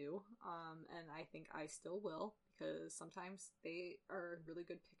already do. And I think I still will because sometimes they are really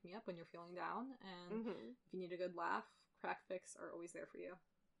good pick me up when you're feeling down. And if you need a good laugh, Crackfix are always there for you.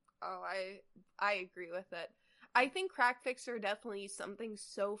 Oh, I agree with it. I think Crackfix are definitely something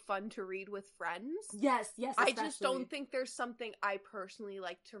so fun to read with friends. Yes. I just don't think there's something I personally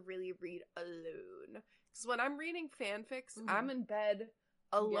like to really read alone. Because when I'm reading fanfics, I'm in bed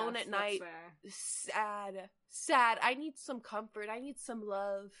alone at night, sad. I need some comfort. I need some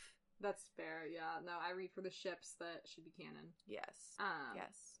love. That's fair. Yeah. No, I read for the ships that should be canon. Yes.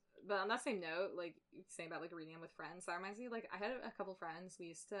 Yes. But on that same note, like saying about like reading them with friends, that reminds me. Like I had a couple friends. We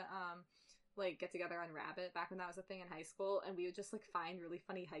used to like get together on Rabbit back when that was a thing in high school, and we would just like find really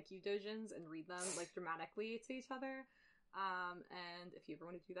funny haiku dojins and read them like dramatically to each other. And if you ever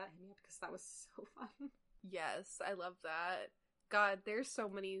want to do that, hit me up because that was so fun. Yes, I love that. God, there's so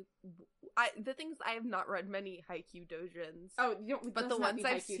many. The things I have not read many haiku dojins. Oh, you don't. But the ones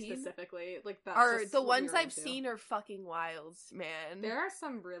I've seen specifically, like that's are just the what ones you're I've into. seen are fucking wild, man. There are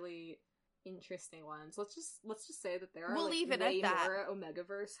some really interesting ones. Let's just say that there are We'll like, leave it way at that. more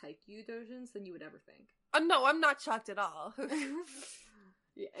Omegaverse haiku dojins than you would ever think. No, I'm not shocked at all.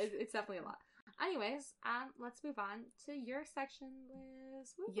 Yeah, it's definitely a lot. Anyways, let's move on to your section,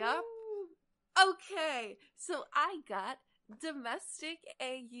 Liz. Woo-hoo. Yup. Okay, so I got domestic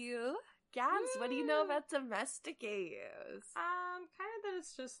AU. Gabs, what do you know about domestic AUs? Kind of that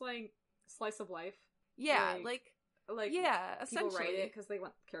it's just like slice of life. Yeah, yeah, people essentially. write it because they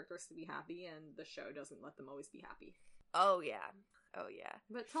want characters to be happy, and the show doesn't let them always be happy. Oh yeah.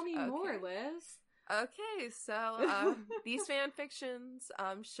 But tell me more, Liz. Okay, so these fan fictions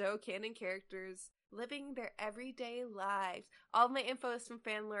show canon characters living their everyday lives. All of my info is from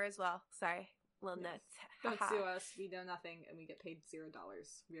Fanlore as well. Sorry, little notes. Don't sue us. We know nothing, and we get paid $0.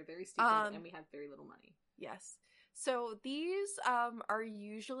 We are very stupid, and we have very little money. Yes. So these are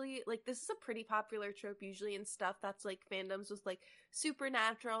usually, like, this is a pretty popular trope usually in stuff that's, like, fandoms with, like,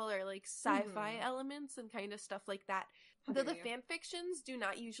 supernatural or, like, sci-fi elements and kind of stuff like that. Though the fan fictions do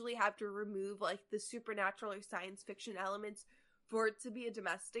not usually have to remove, like, the supernatural or science fiction elements for it to be a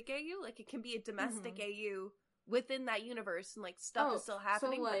domestic AU. Like, it can be a domestic AU within that universe and, like, stuff is still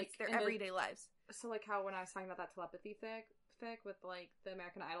happening, so, like, but it's their everyday lives. So, like, how when I was talking about that telepathy fic with, like, the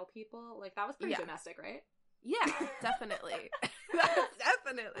American Idol people, like, that was pretty domestic, right? Yeah, definitely.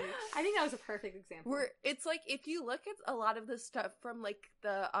 Definitely. I think that was a perfect example. Where it's like, if you look at a lot of the stuff from like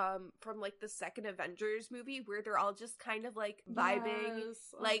the second Avengers movie, where they're all just kind of like vibing,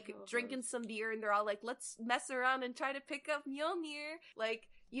 Yes. like Oh, drinking some beer, and they're all like, let's mess around and try to pick up Mjolnir. Like,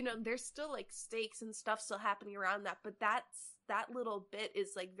 you know, there's still like stakes and stuff still happening around that, but that little bit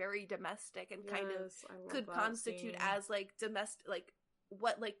is like very domestic and kind of could constitute as like domestic, like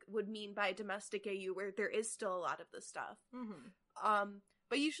what like would mean by domestic AU, where there is still a lot of the stuff. Mm-hmm.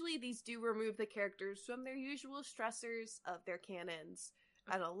 But usually these do remove the characters from their usual stressors of their canons,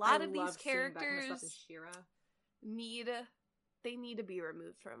 and a lot of these characters need to be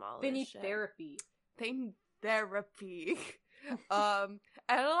removed from all. They need shit. therapy. They need therapy. And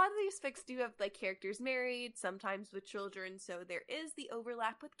a lot of these fics do have like characters married, sometimes with children, so there is the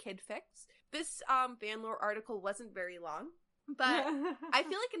overlap with kid fics. This fan lore article wasn't very long, but I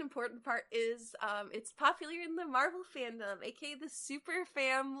feel like an important part is it's popular in the Marvel fandom, aka the super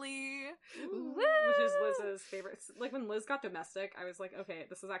family. Ooh, which is Liz's favorite. Like, when Liz got domestic, I was like, okay,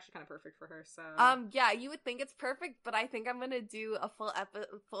 this is actually kind of perfect for her. So yeah, you would think it's perfect, but I think I'm gonna do a full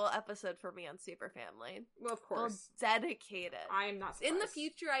episode for me on super family. Well, of course, I'll dedicate it. I am not surprised. In the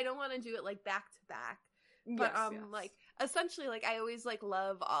future, I don't want to do it like back to back. But yes. like essentially, like I always like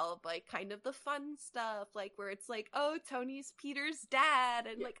love all of like kind of the fun stuff, like where it's like, oh, Tony's Peter's dad,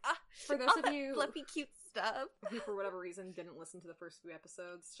 and like for those of you fluffy cute stuff who for whatever reason didn't listen to the first few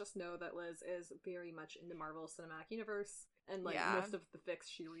episodes, just know that Liz is very much in the Marvel Cinematic Universe, and like most of the fics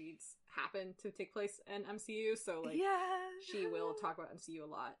she reads happen to take place in MCU, so like she will talk about MCU a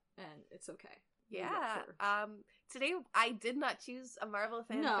lot, and it's okay. Yeah. Today I did not choose a Marvel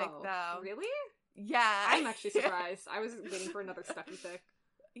fanfic though. Really? Yeah. I'm actually surprised. I was waiting for another Stucky fic.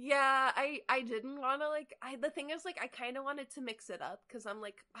 Yeah, I didn't want to, like, the thing is, like, I kind of wanted to mix it up, because I'm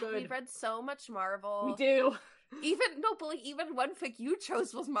like, we read so much Marvel. We do. Even one fic you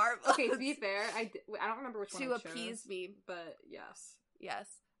chose was Marvel. Okay, to be fair, I don't remember which one I chose. To appease me. But, yes. Yes.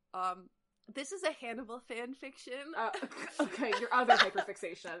 This is a Hannibal fan fiction. Okay, your other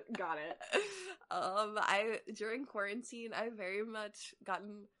hyperfixation. Got it. During quarantine, I very much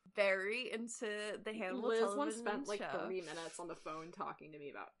gotten very into the Hannibal Liz television once spent like show. 3 minutes on the phone talking to me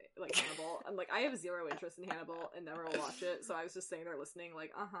about like Hannibal. I'm like, I have zero interest in Hannibal and never will watch it, so I was just sitting there listening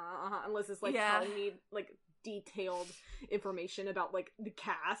like and Liz is like telling me like detailed information about like the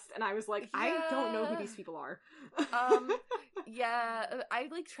cast, and I was like, I don't know who these people are. Yeah, I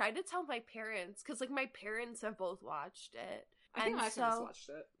like tried to tell my parents, because like my parents have both watched it. I think I just watched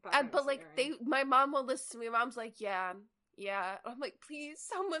it, but like my mom will listen to me. Mom's like, yeah. I'm like, please,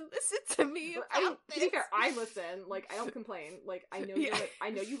 someone listen to me. To be fair, I listen. Like, I don't complain. Like, I know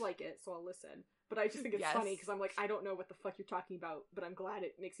I know you like it, so I'll listen. But I just think it's funny because I'm like, I don't know what the fuck you're talking about, but I'm glad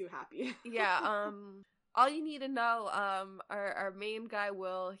it makes you happy. Yeah. All you need to know, our main guy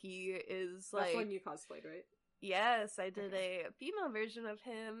Will, he is like, that's one you cosplayed, right? Yes, I did a female version of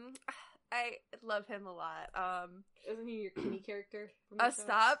him. I love him a lot. Isn't he your Kinney character?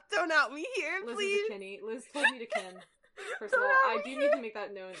 Stop! Don't out me here, Liz please. Is a Kinney. Liz told me to kin. First of all, I do need to make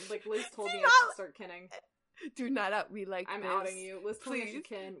that known. Like, Liz told me I should start kinning. Do not out me like I'm this. outing you. Liz told me I should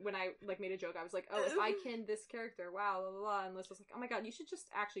kin. When I like made a joke, I was like, "Oh, if I kin this character, wow, blah blah blah." And Liz was like, "Oh my god, you should just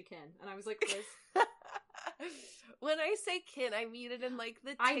actually kin." And I was like, "Liz." When I say kin, I mean it in like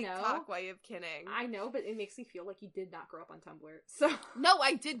the TikTok way of kinning. I know, but it makes me feel like you did not grow up on Tumblr. So no,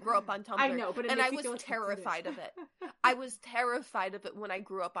 I did grow up on Tumblr. I know, but I was terrified of it. I was terrified of it when I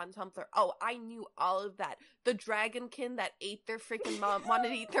grew up on Tumblr. Oh, I knew all of that. The dragonkin that ate their freaking mom, wanted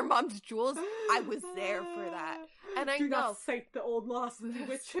to eat their mom's jewels. I was there for that. And I Do know. not cite the old lost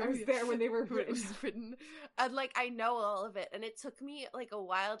witch. I was there when they were written. And like, I know all of it. And it took me like a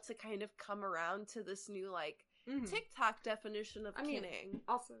while to kind of come around to this new like TikTok definition of kinning.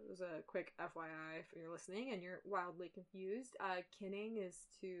 Also, as a quick FYI, if you're listening and you're wildly confused, kinning is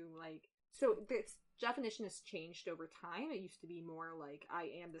to like. So this definition has changed over time. It used to be more like,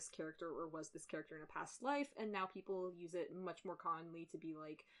 I am this character or was this character in a past life, and now people use it much more commonly to be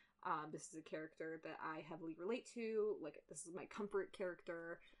like, this is a character that I heavily relate to, like, this is my comfort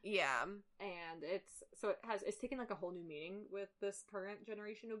character. Yeah. And it's taken like a whole new meaning with this current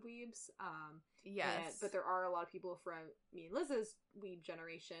generation of weebs. Yes. But there are a lot of people from me and Liz's weeb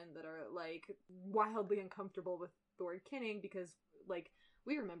generation that are like wildly uncomfortable with the word kinning because like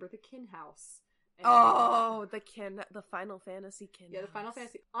we remember the kin house. And, the Final Fantasy kin house. The Final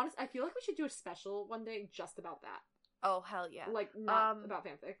Fantasy. Honestly, I feel like we should do a special one day just about that. Oh, hell yeah. Like, not about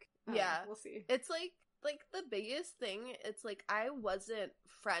fanfic. Yeah. We'll see. It's like the biggest thing, it's like I wasn't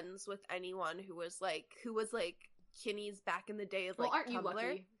friends with anyone who was like Kinnies back in the day of like aren't Tumblr. You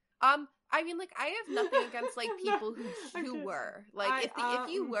lucky? I mean, like, I have nothing against, like, people who were. Like, if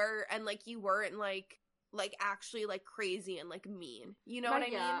you were, and, like, you weren't, like, actually, like, crazy and, like, mean. You know what I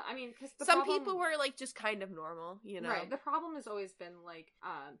mean? Yeah, I mean, because some people were, like, just kind of normal, you know? Right. The problem has always been, like,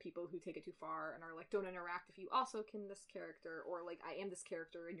 people who take it too far and are like, don't interact if you also kin this character, or, like, I am this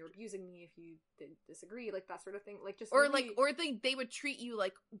character and you're abusing me if you disagree, like, that sort of thing. Like, just or, really... like, or they would treat you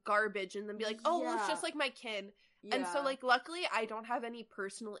like garbage and then be like, oh, well, it's just like my kid. Yeah. And so, like, luckily, I don't have any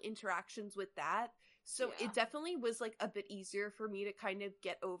personal interactions with that. So it definitely was, like, a bit easier for me to kind of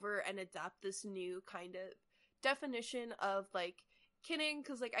get over and adopt this new kind of definition of, like, kinning,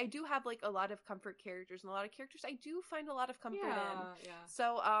 because, like, I do have, like, a lot of comfort characters, and a lot of characters I do find a lot of comfort in. Yeah.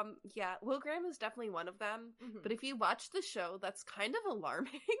 So, Will Graham is definitely one of them, but if you watch the show, that's kind of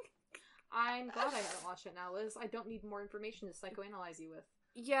alarming. I'm glad I haven't watched it now, Liz. I don't need more information to psychoanalyze you with.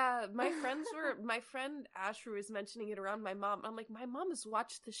 Yeah, my friend Asher was mentioning it around my mom. I'm like, my mom has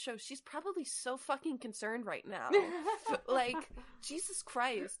watched the show. She's probably so fucking concerned right now. Like, Jesus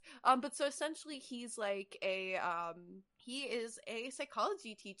Christ. But so essentially he's like he is a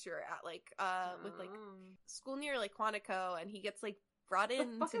psychology teacher at like with like school near like Quantico, and he gets like brought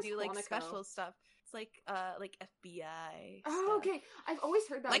in to do like special stuff. It's like FBI stuff. Oh, okay. I've always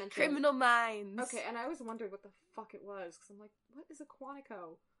heard that like mentioned. Criminal Minds. Okay, and I always wondered what the fuck it was, because I'm like, what is a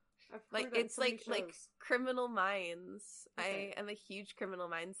Quantico? I've heard like that in it's so many like shows. Criminal Minds. Okay. I am a huge Criminal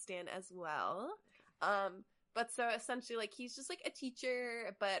Minds stan as well. But so essentially, like, he's just like a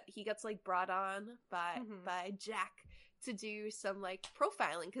teacher, but he gets like brought on by Jack to do some like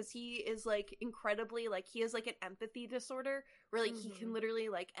profiling, because he is like incredibly like, he has like an empathy disorder where like he can literally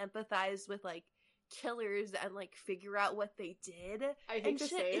like empathize with like killers and like figure out what they did. I hate to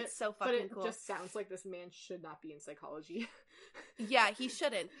say it's so fucking but it cool. just sounds like this man should not be in psychology. Yeah, he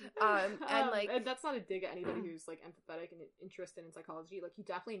shouldn't. And that's not a dig at anybody who's like empathetic and interested in psychology. Like, you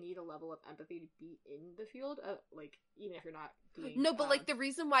definitely need a level of empathy to be in the field. Like, even if you're not doing no, but like the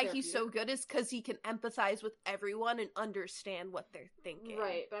reason why therapeutic. he's so good is because he can empathize with everyone and understand what they're thinking.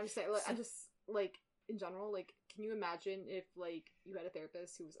 Right, but I'm saying, like, I'm just like, in general, like, can you imagine if, like, you had a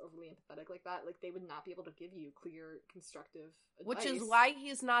therapist who was overly empathetic like that? Like, they would not be able to give you clear, constructive advice. Which is why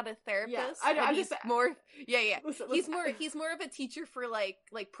he's not a therapist. Yeah, I know, I'm he's just... more... Yeah. Listen, he's more of a teacher for, like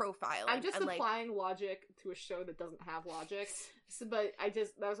profiling. I'm just and, applying logic to a show that doesn't have logic. So, but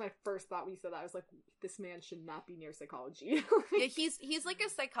that was my first thought when you said that. I was like, this man should not be near psychology. Yeah, he's, like, a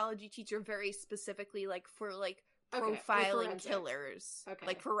psychology teacher very specifically, like, for, like, profiling like killers. Okay.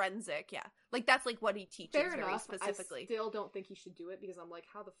 Like forensic, yeah. Like that's like what he teaches Fair very enough. specifically. I still don't think he should do it, because I'm like,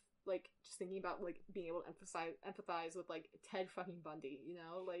 how the like, just thinking about like being able to empathize with like Ted fucking Bundy, you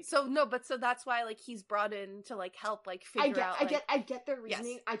know? Like, so that's why like he's brought in to like help like figure out I get their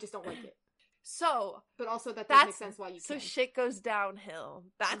reasoning. Yes. I just don't like it. So, but also that doesn't make sense why you so can. Shit goes downhill.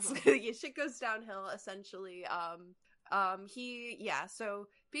 That's shit goes downhill essentially. So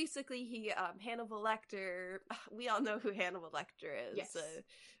basically he Hannibal Lecter, we all know who Hannibal Lecter is. Yes.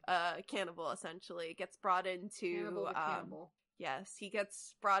 Cannibal essentially gets brought into Cannibal. Yes, he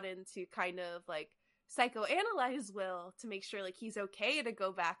gets brought in to kind of like psychoanalyze Will to make sure like he's okay to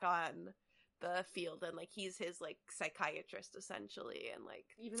go back on the field, and like he's his like psychiatrist essentially, and like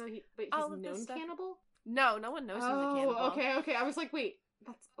even though he's known cannibal? No one knows he's a cannibal. Okay. I was like, wait,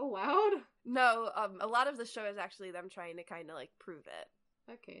 that's allowed? No, a lot of the show is actually them trying to kind of like prove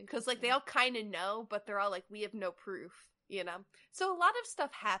it. Okay. Because like they all kind of know, but they're all like, we have no proof, you know? So a lot of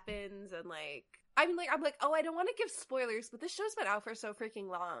stuff happens, and like, I'm like, oh, I don't want to give spoilers, but this show's been out for so freaking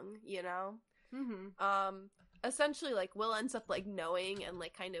long, you know? Essentially, like, Will ends up, like, knowing and,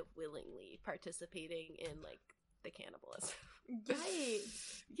 like, kind of willingly participating in, like, the cannibalism.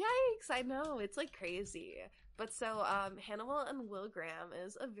 Yikes, I know, it's, like, crazy. But so, Hannibal and Will Graham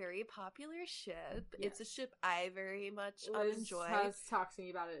is a very popular ship. Yes. It's a ship I very much enjoy. Liz has talked to me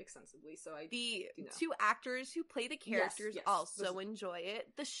about it extensively, so I The two actors who play the characters also enjoy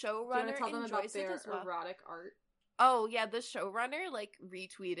it. The showrunner enjoys it as well. Erotic art? Oh, yeah, the showrunner, like,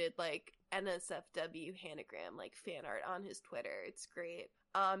 retweeted, like, NSFW Hanagram, like, fan art on his Twitter. It's great.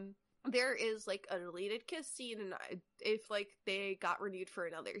 There is, like, a deleted kiss scene, and if, like, they got renewed for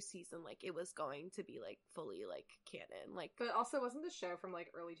another season, like, it was going to be, like, fully, like, canon. Like, but also, wasn't the show from, like,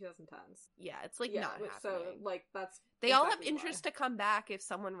 early 2010s? Yeah, it's, like, not happening. So, like, that's They all have interest to come back if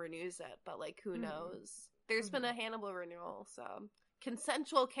someone renews it, but, like, who knows? There's been a Hannibal renewal, so...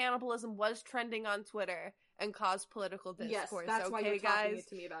 Consensual cannibalism was trending on Twitter and caused political discourse. Yes, that's why you're guys? talking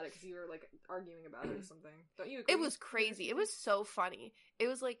to me about it, because you were like arguing about it or something. Don't you agree? It was crazy. It was so funny. It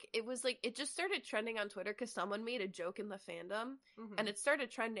was like it just started trending on Twitter because someone made a joke in the fandom, and it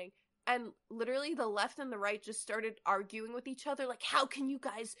started trending. and literally the left and the right just started arguing with each other, like, how can you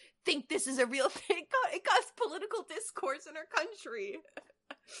guys think this is a real thing? It caused political discourse in our country.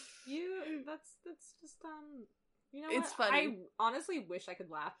 That's just you know it's what? funny. I honestly wish I could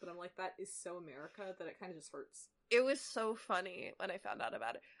laugh, but I'm like, that is so America that it kind of just hurts. It was so funny when I found out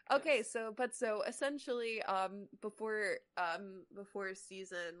about it. Okay, Yes. so essentially, before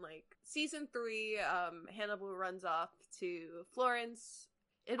season 3, Hannibal runs off to Florence,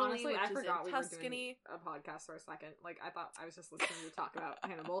 Italy, Honestly, which I is forgot in we Tuscany. were doing a podcast for a second. Like, I thought I was just listening to you talk about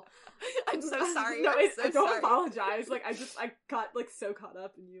Hannibal. I'm so sorry. No, I'm so don't sorry. apologize. Like, I got like so caught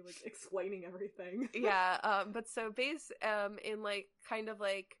up in you like explaining everything. Yeah, but so in like kind of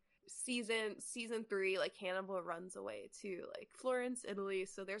like season 3, like Hannibal runs away to like Florence, Italy.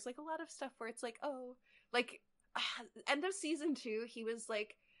 So there's like a lot of stuff where it's like, oh, like end of season 2, he was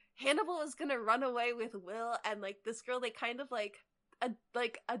like, Hannibal is gonna run away with Will and like this girl they kind of like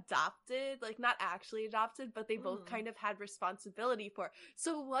adopted, like not actually adopted, but they both kind of had responsibility for.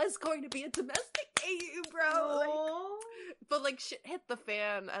 So it was going to be a domestic AU, bro. Like, but like shit hit the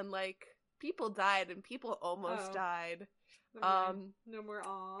fan and like people died and people almost died. No more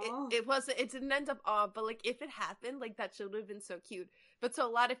aw. It didn't end up aw, but like if it happened, like that should have been so cute. But so a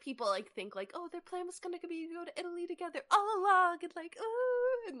lot of people like think like, oh, their plan was gonna be to go to Italy together all along and like,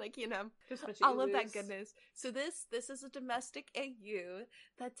 ooh, and like, you know, all of that goodness. So this is a domestic AU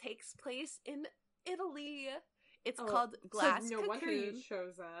that takes place in Italy. It's called Glass so no Cocoon. wonder you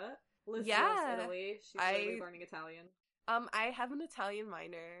chose that. Liz Yeah. loves Italy. She's literally learning Italian. I have an Italian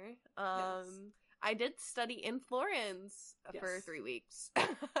minor. Yes. I did study in Florence for Yes. 3 weeks.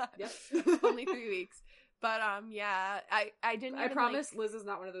 Yep. Only 3 weeks. But yeah, I didn't. I even, promise Liz is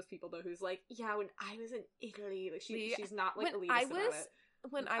not one of those people though who's like, yeah, when I was in Italy, like she's not like elitist about it.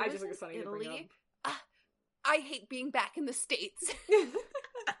 When I was just think in it's funny to bring Italy, I hate being back in the States.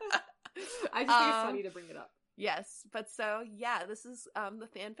 I just think it's funny to bring it up. Yes, but so yeah, this is the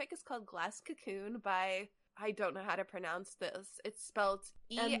fanfic is called Glass Cocoon by, I don't know how to pronounce this. It's spelled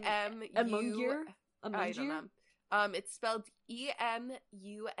EMU. I don't know. It's spelled EMUNGERE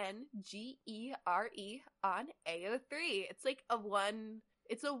on AO3. It's like a one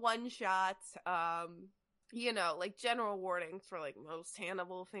shot. You know, like general warnings for like most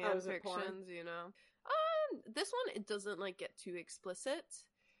Hannibal fan fictions. You know, this one it doesn't like get too explicit.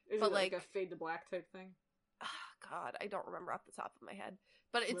 Is but it like a fade to black type thing? God, I don't remember off the top of my head.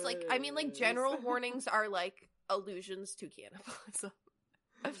 But it's like, I mean, like general warnings are like allusions to cannibalism.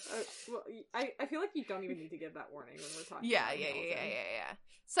 Well, I feel like you don't even need to give that warning when we're talking. Yeah.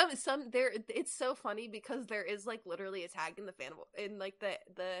 Some there. It's so funny because there is like literally a tag in the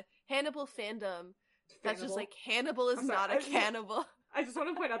Hannibal fandom that's just like Hannibal is not a cannibal. I just want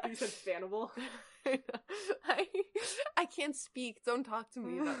to point out that you said fannibal. I can't speak. Don't talk to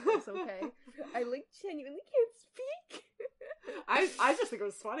me about this, okay? I like genuinely can't speak. I just think it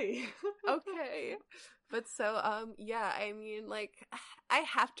was funny. Okay. But so, yeah, I mean, like, I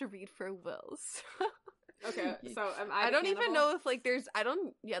have to read for Wills. Okay, so I don't even know if, like, there is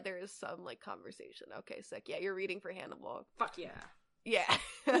some, like, conversation. Okay, sick. Yeah, you're reading for Hannibal. Fuck yeah. Yeah.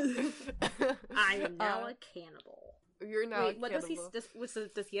 I am now a cannibal. You're now a what cannibal.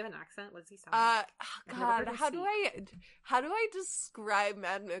 does he have an accent? What does he sound like? God, how do I describe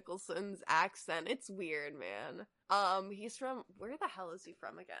Matt Nicholson's accent? It's weird, man. He's from, where the hell is he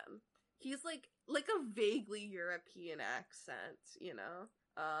from again? He's like a vaguely European accent, you know?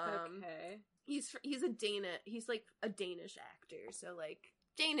 Okay. He's like a Danish actor, so like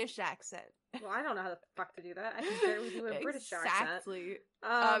Danish accent. Well, I don't know how the fuck to do that. I can barely do a British accent. Exactly.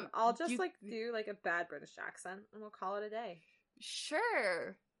 I'll just do like a bad British accent, and we'll call it a day.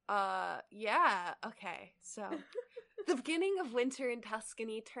 Sure. Yeah. Okay. So, the beginning of winter in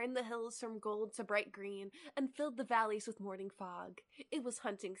Tuscany turned the hills from gold to bright green and filled the valleys with morning fog. It was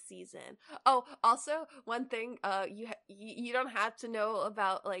hunting season. Oh, also one thing. You don't have to know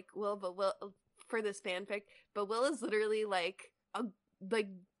about like Will, but Will for this fanfic. But Will is literally like a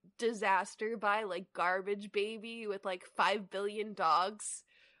disaster by like garbage baby with like 5 billion dogs.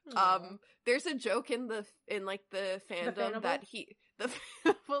 Aww. There's a joke in the fandom that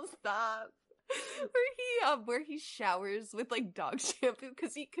will stop where he showers with like dog shampoo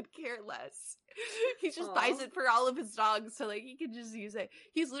because he could care less. He just buys it for all of his dogs so like he could just use it.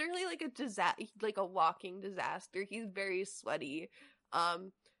 He's literally like a walking disaster. He's very sweaty.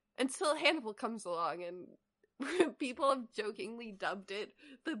 Until Hannibal comes along and people have jokingly dubbed it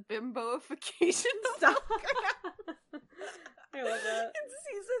the bimboification. Stop. I love that. In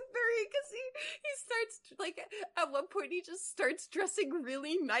season 3, because he starts, like, at one point he just starts dressing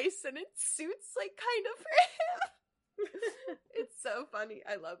really nice and it suits, like, kind of for him. It's so funny.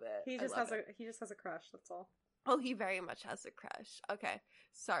 I love it. He just has a crush, that's all. Oh, he very much has a crush. Okay,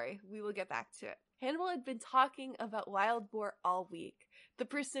 sorry. We will get back to it. Hannibal had been talking about wild boar all week. The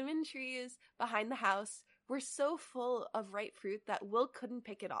persimmon trees behind the house were so full of ripe fruit that Will couldn't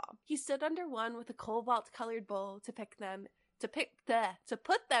pick it all. He stood under one with a cobalt-colored bowl to put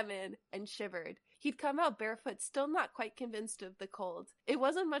them in, and shivered. He'd come out barefoot, still not quite convinced of the cold. It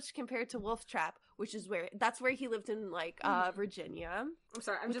wasn't much compared to Wolf Trap, which is that's where he lived in Virginia. I'm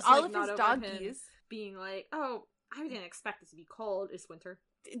sorry, I'm with just all like, of his not doggies being like, oh, I didn't expect it to be cold. It's winter.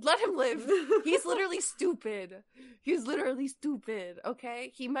 Let him live. He's literally stupid. He's literally stupid,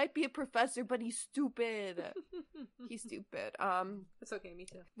 okay? He might be a professor, but he's stupid. He's stupid. It's okay, me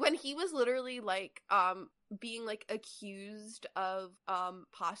too. When he was literally being accused of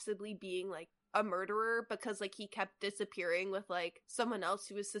possibly being a murderer because he kept disappearing with someone else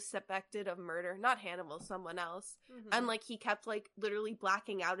who was suspected of murder, not Hannibal, someone else, and he kept literally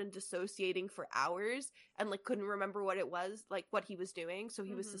blacking out and dissociating for hours and couldn't remember what it was, what he was doing, so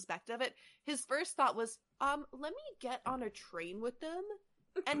he was suspected of it. His first thought was, let me get on a train with them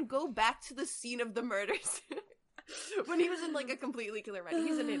and go back to the scene of the murders. When he was in a completely killer mind.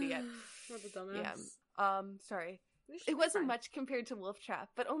 He's an idiot. What a dumbass. Yeah. Sorry. It wasn't much compared to Wolf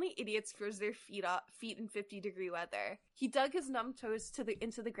Trap, but only idiots froze their feet in 50-degree weather. He dug his numb toes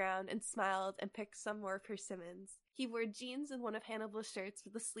into the ground and smiled and picked some more persimmons. He wore jeans and one of Hannibal's shirts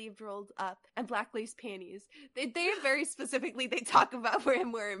with the sleeve rolled up and black lace panties. They very specifically, they talk about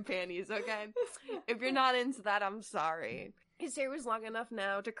him wearing panties, okay? If you're not into that, I'm sorry. His hair was long enough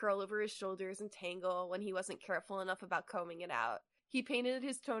now to curl over his shoulders and tangle when he wasn't careful enough about combing it out. He painted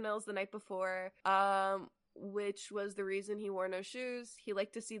his toenails the night before, which was the reason he wore no shoes. He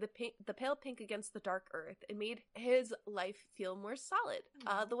liked to see the pale pink against the dark earth. It made his life feel more solid.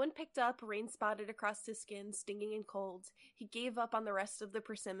 The wind picked up, rain spotted across his skin, stinging and cold. He gave up on the rest of the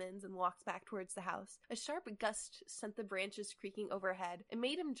persimmons and walked back towards the house. A sharp gust sent the branches creaking overhead and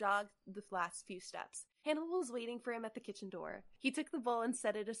made him jog the last few steps. Hannibal was waiting for him at the kitchen door. He took the bowl and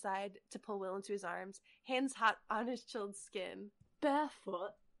set it aside to pull Will into his arms, hands hot on his chilled skin.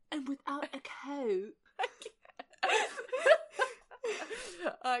 Barefoot and without a coat.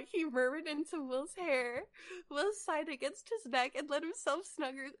 He murmured into Will's hair. Will sighed against his neck and let himself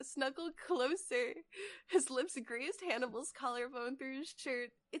snuggle closer. His lips grazed Hannibal's collarbone through his shirt.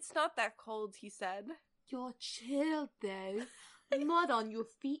 "It's not that cold," he said. "You're chilled, though. Mud on your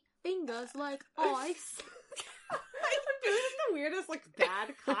feet, fingers like ice." I'm doing the weirdest,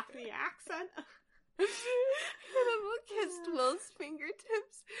 bad Cockney accent. Hannibal kissed Will's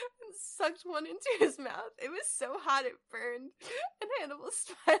fingertips and sucked one into his mouth. It was so hot it burned, and Hannibal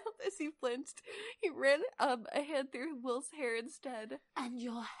smiled as he flinched. He ran a hand through Will's hair instead. "And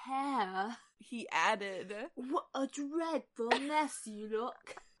your hair," he added. "What a dreadful mess you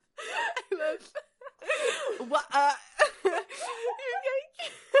look." I love... What,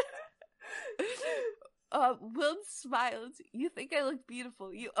 Will smiled. "You think I look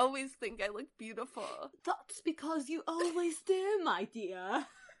beautiful. You always think I look beautiful." "That's because you always do, my dear."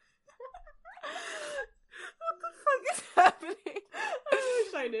 What the fuck is happening? I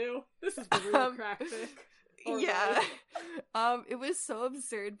wish I knew. This is the real crack fic. Yeah. It was so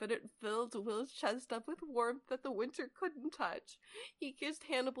absurd, but it filled Will's chest up with warmth that the winter couldn't touch. He kissed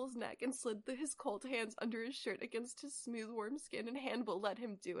Hannibal's neck and slid his cold hands under his shirt against his smooth, warm skin, and Hannibal let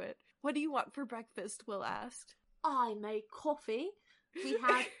him do it. "What do you want for breakfast?" Will asked. "I made coffee. We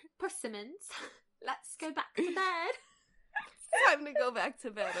had persimmons. Let's go back to bed." It's time to go back to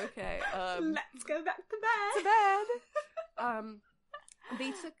bed, okay. Let's go back to bed.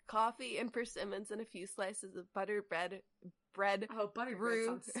 They took coffee and persimmons and a few slices of buttered bread. Oh, buttered bread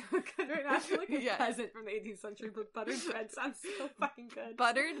sounds so good right now. I feel like a peasant from the 18th century, but buttered bread sounds so fucking good.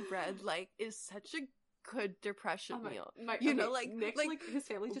 Buttered bread, is such a good depression meal. Nick, his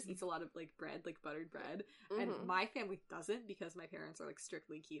family just eats a lot of bread, buttered bread, and my family doesn't because my parents are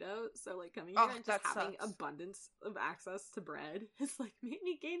strictly keto. So coming here and just having abundance of access to bread has made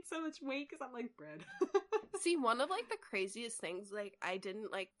me gain so much weight because I'm bread. See, one of the craziest things I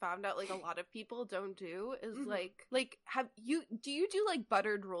didn't found out a lot of people don't do is do you do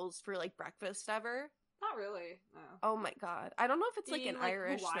buttered rolls for breakfast ever? Not really. No. Oh my god. I don't know if it's an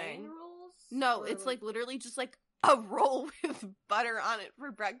Irish Hawaiian thing. Rolls? No, it's literally just a roll with butter on it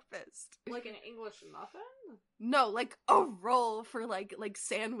for breakfast. Like an English muffin? No, a roll for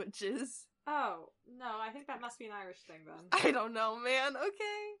sandwiches. Oh, no, I think that must be an Irish thing then. I don't know, man.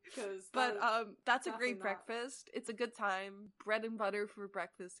 Okay. But that's a great not. breakfast. It's a good time. Bread and butter for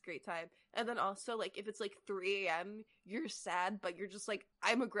breakfast, great time. And then also, like, if it's like 3 a.m., you're sad, but you're just like,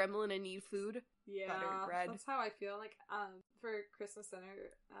 I'm a gremlin and need food. Yeah, butter, bread. That's how I feel. Like, for Christmas dinner,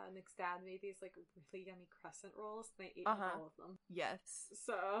 Nick's dad made these like really yummy crescent rolls, and I ate all of them. Yes.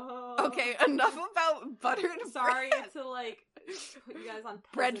 So okay, enough about butter and sorry bread. to like put you guys on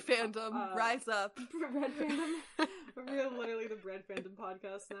bread fandom. Rise up. Bread fandom. We're literally the bread fandom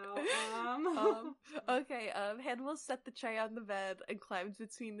podcast now. Okay. Hannibal set the tray on the bed and climbed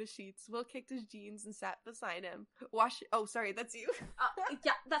between the sheets. Will kicked his jeans and sat beside him. Oh, sorry, that's you.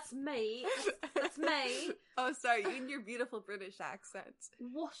 Yeah, that's me. That's me. Oh, sorry, in your beautiful British accent.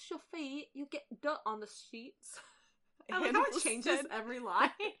 Wash your feet. You get dirt on the sheets. I like how it changes every line.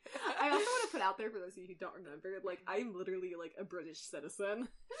 I also want to put out there for those of you who don't remember, like, I'm literally like a British citizen.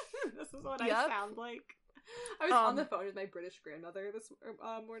 This is what I sound like. I was on the phone with my British grandmother this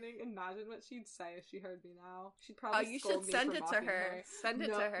morning. Imagine what she'd say if she heard me now. She'd probably you should send it to her. Send it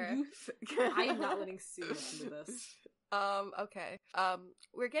to her. I am not letting Sue listen to this. Okay.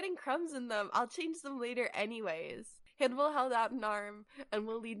 We're getting crumbs in them. I'll change them later anyways. Hannibal held out an arm, and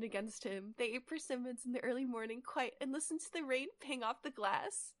Will leaned against him. They ate persimmons in the early morning quite and listened to the rain ping off the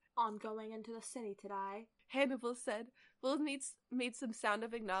glass. I'm going into the city today, Hannibal said. Will made some sound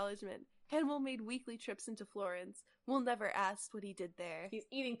of acknowledgement. Hannibal made weekly trips into Florence. Will never asked what he did there. He's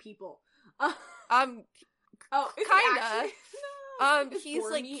eating people. Kinda. He's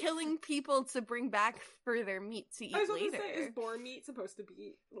like meat? killing people to bring back for their meat to eat later. Is boar meat supposed to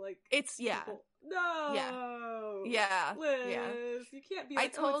be like? It's people? No. Yeah. Liz, yeah. You can't be like, I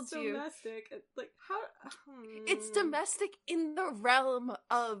told it's you. domestic. Like how? It's domestic in the realm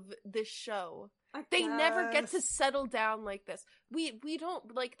of this show. They never get to settle down like this. We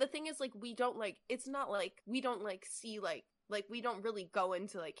don't like, the thing is, like, we don't like, it's not like we don't like see like we don't really go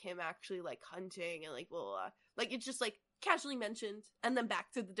into like him actually like hunting and like blah, blah, blah. Like it's just like casually mentioned and then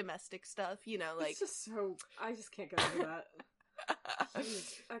back to the domestic stuff, you know, like it's just so I just can't get over that.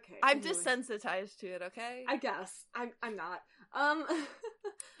 Jeez. Okay. I'm anyway. desensitized to it, okay? I guess. I'm not.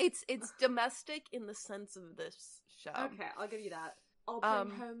 It's domestic in the sense of this show. Okay, I'll give you that. I'll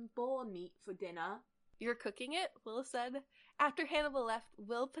bring home boar meat for dinner. You're cooking it, Will said. After Hannibal left,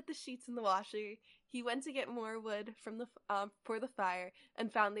 Will put the sheets in the washer. He went to get more wood from the for the fire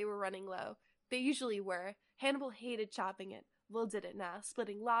and found they were running low. They usually were. Hannibal hated chopping it. Will did it now,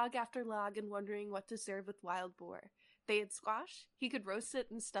 splitting log after log and wondering what to serve with wild boar. They had squash. He could roast it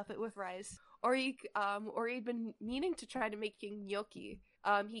and stuff it with rice. Or he'd been meaning to try to making gnocchi.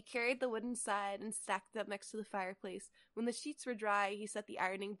 He carried the wooden side and stacked it up next to the fireplace. When the sheets were dry, he set the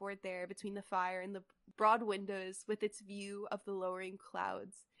ironing board there between the fire and the broad windows with its view of the lowering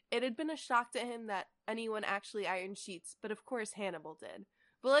clouds. It had been a shock to him that anyone actually ironed sheets, but of course Hannibal did.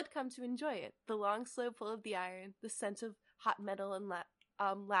 Will had come to enjoy it. The long slope full of the iron, the scent of hot metal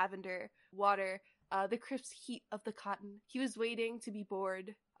and lavender, water, the crisp heat of the cotton. He was waiting to be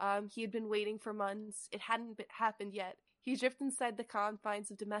bored. He had been waiting for months. It hadn't happened yet. He drifted inside the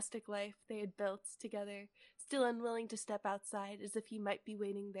confines of domestic life they had built together, still unwilling to step outside, as if he might be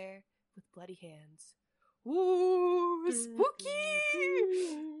waiting there with bloody hands. Ooh,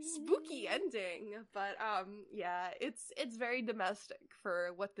 spooky ending. But yeah, it's very domestic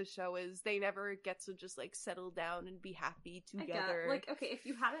for what the show is. They never get to just like settle down and be happy together. Like, okay, if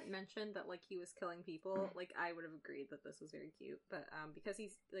you hadn't mentioned that like he was killing people, like I would have agreed that this was very cute. But because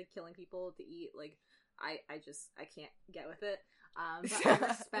he's like killing people to eat, like I can't get with it. But I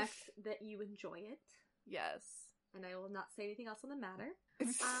respect that you enjoy it. Yes. And I will not say anything else on the matter.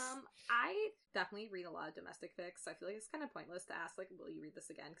 I definitely read a lot of domestic fics. I feel like it's kind of pointless to ask, like, will you read this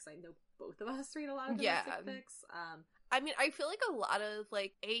again? Because I know both of us read a lot of domestic fics. I mean, I feel like a lot of,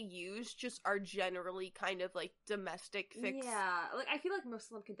 like, AUs just are generally kind of, like, domestic fics. Yeah, like, I feel like most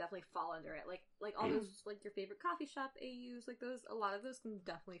of them can definitely fall under it. Like all those, like, your favorite coffee shop AUs, like, those, a lot of those can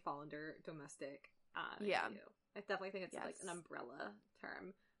definitely fall under domestic yeah. AU. I definitely think it's, like, an umbrella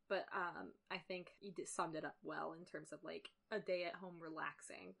term. But I think you summed it up well in terms of, like, a day at home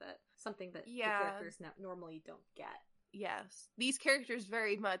relaxing, that something that the characters normally don't get. Yes. These characters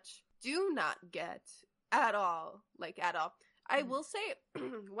very much do not get at all. Like, at all. I will say,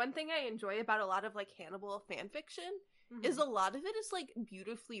 one thing I enjoy about a lot of, like, Hannibal fanfiction is a lot of it is, like,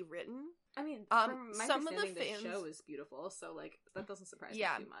 beautifully written. I mean, from my some of the fans, the show is beautiful, so, like, that doesn't surprise me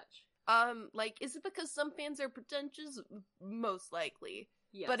too much. Like, is it because some fans are pretentious? Most likely.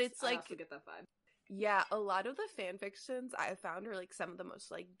 Yes, but it's like, I also get that vibe. Yeah, a lot of the fanfictions I found are like some of the most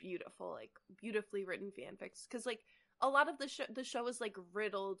like beautiful, like beautifully written fanfics. Because like a lot of the show is like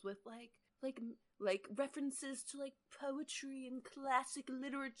riddled with like like references to like poetry and classic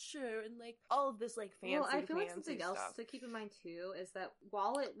literature and like all of this like fancy. Well, I feel like fancy something else stuff. to keep in mind too is that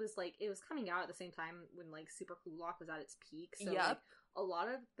while it was coming out at the same time when like Super Cool Lock was at its peak, so like, a lot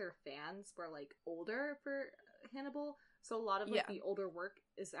of their fans were like older for Hannibal. So a lot of like the older work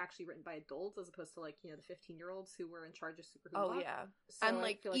is actually written by adults as opposed to like, you know, the 15-year-olds who were in charge of Super Hula. Oh yeah. So and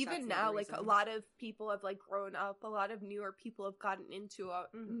like even now, like a lot of people have like grown up, a lot of newer people have gotten into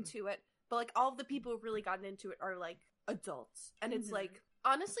it. But like all of the people who've really gotten into it are like adults. And it's like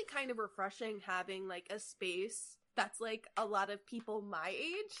honestly kind of refreshing having like a space that's like a lot of people my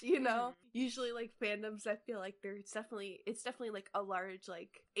age, you know? Usually like fandoms, I feel like it's definitely like a large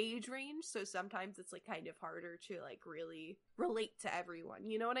like age range, so sometimes it's like kind of harder to like really relate to everyone,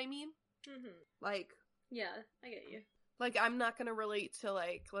 you know what I mean? Like, yeah, I get you. Like I'm not gonna relate to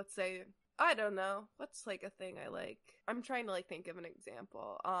like, let's say, I don't know, what's like a thing I like? I'm trying to like think of an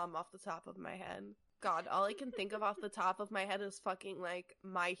example off the top of my head. God, all I can think of off the top of my head is fucking, like,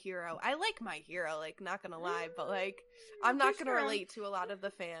 My Hero. I like My Hero, like, not gonna lie, but, like, I'm not gonna relate to a lot of the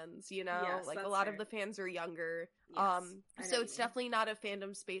fans, you know? Yes, like, a that's lot fair. of the fans are younger. Yes, So it's definitely not a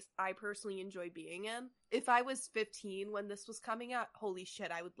fandom space I personally enjoy being in. If I was 15 when this was coming out, holy shit,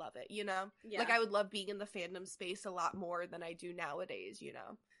 I would love it, you know? Yeah. Like, I would love being in the fandom space a lot more than I do nowadays, you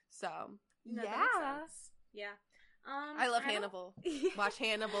know? So, No, yeah. that makes sense. Yeah. I love Hannibal. Watch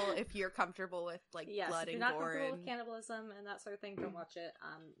Hannibal if you're comfortable with like blood and gore. If you're not comfortable with cannibalism and that sort of thing, don't watch it.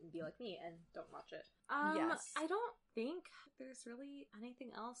 Be like me and don't watch it. Yes. I don't think there's really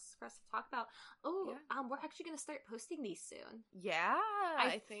anything else for us to talk about. Oh, yeah. We're actually going to start posting these soon. Yeah,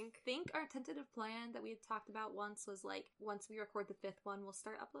 I think our tentative plan that we had talked about once was like once we record the 5th one, we'll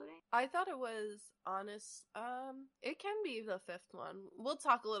start uploading. I thought it was honest. It can be the 5th one. We'll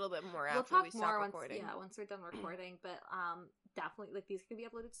talk a little bit more after we stop recording. Once we're done recording. But definitely, like, these can be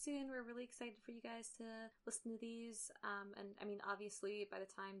uploaded soon. We're really excited for you guys to listen to these. And I mean, obviously, by the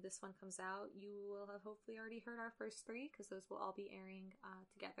time this one comes out, you will have hopefully already heard our first 3 because those will all be airing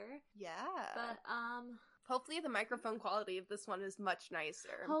together. Yeah. But hopefully the microphone quality of this one is much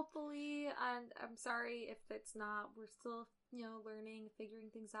nicer. Hopefully, and I'm sorry if it's not. We're still, you know, learning, figuring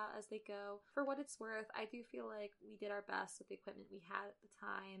things out as they go. For what it's worth, I do feel like we did our best with the equipment we had at the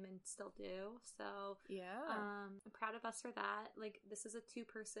time and still do. So, yeah. I'm proud of us for that. Like, this is a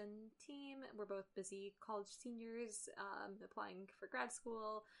 2-person team. We're both busy college seniors, applying for grad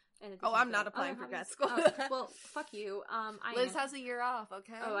school. I'm not applying for grad school. Well, fuck you. Liz has a year off,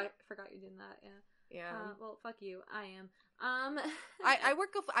 okay? Oh, I forgot you're doing that, yeah. Yeah. Well, fuck you. I am. I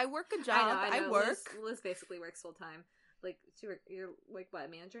work a job. I know. I work. Liz basically works full time. Like, you're like what,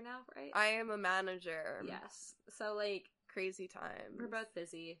 manager now, right? I am a manager. Yes. So like crazy times. We're both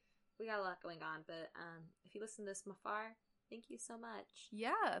busy. We got a lot going on, but if you listen to this from afar, thank you so much.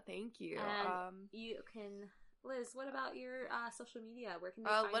 Yeah, thank you. And you can. Liz, what about your social media? Where can they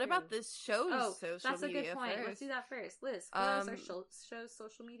find what about this show's social media? That's a good point. First? Let's do that first. Liz, what is our show's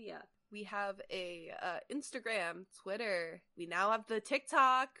social media? We have a Instagram, Twitter. We now have the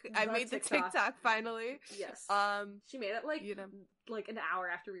TikTok. I made the TikTok finally. Yes. She made it like an hour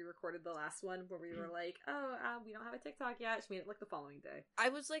after we recorded the last one, where we were like, "Oh, we don't have a TikTok yet." She made it like the following day. I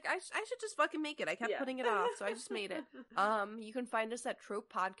was like, I should just fucking make it. I kept putting it off, so I just made it. You can find us at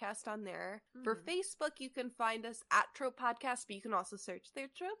Trope Podcast on there. For Facebook, you can find us at Trope Podcast, but you can also search their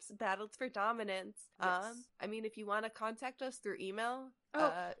tropes, Battles for Dominance. Yes. I mean, if you want to contact us through email.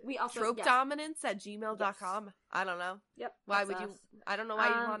 We also tropedominance@gmail.com. Yes. I don't know. Yep. Why would you? I don't know why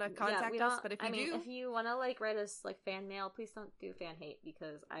you want to contact us, but if you do, if you want to like write us like fan mail, please don't do fan hate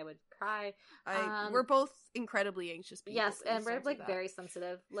because I would cry. We're both incredibly anxious people. Yes, and we're like very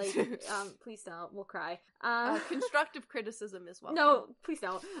sensitive. Like, please don't. We'll cry. Constructive criticism as well. No, please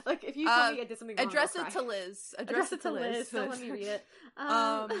don't. Like, if you tell me I did something wrong, address it to Liz. Address it to Liz. Don't let me read it.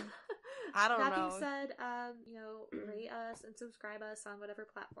 I don't know. That being said, rate us and subscribe us on whatever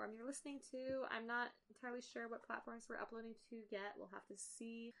platform you're listening to. I'm not entirely sure what platforms we're uploading to yet. We'll have to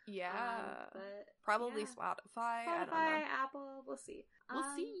see. Yeah. But probably Spotify. I don't know. Apple. We'll see. We'll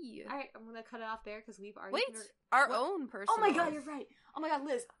see. All right, I'm going to cut it off there because we've already... Our own personal... Oh my god, you're right. Oh my god,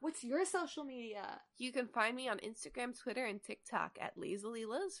 Liz, what's your social media? You can find me on Instagram, Twitter, and TikTok at Lazily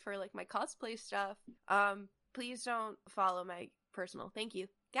Liz for like my cosplay stuff. Please don't follow my personal. Thank you.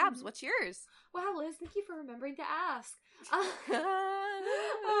 Gabs, what's yours? Wow, Liz, thank you for remembering to ask.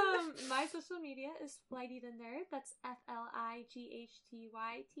 My social media is Flighty the Nerd. That's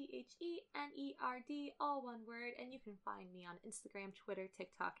FLIGHTYTHENERD, all one word. And you can find me on Instagram, Twitter,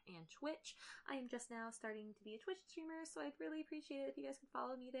 TikTok, and Twitch. I am just now starting to be a Twitch streamer, so I'd really appreciate it if you guys could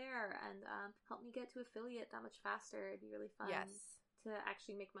follow me there and help me get to affiliate that much faster. It'd be really fun. Yes. to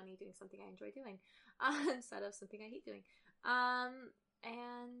actually make money doing something I enjoy doing, instead of something I hate doing.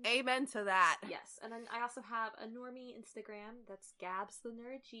 And amen to that. yes, and then I also have a normie Instagram. That's Gabs the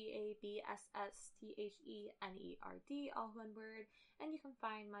Nerd, GABSSTHENERD, all one word. And you can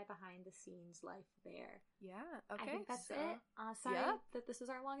find my behind the scenes life there. Yeah. Okay. I think that's it. Sorry that this was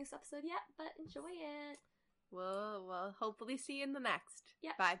our longest episode yet, but enjoy it. We'll hopefully see you in the next.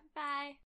 Yep. Bye. Bye.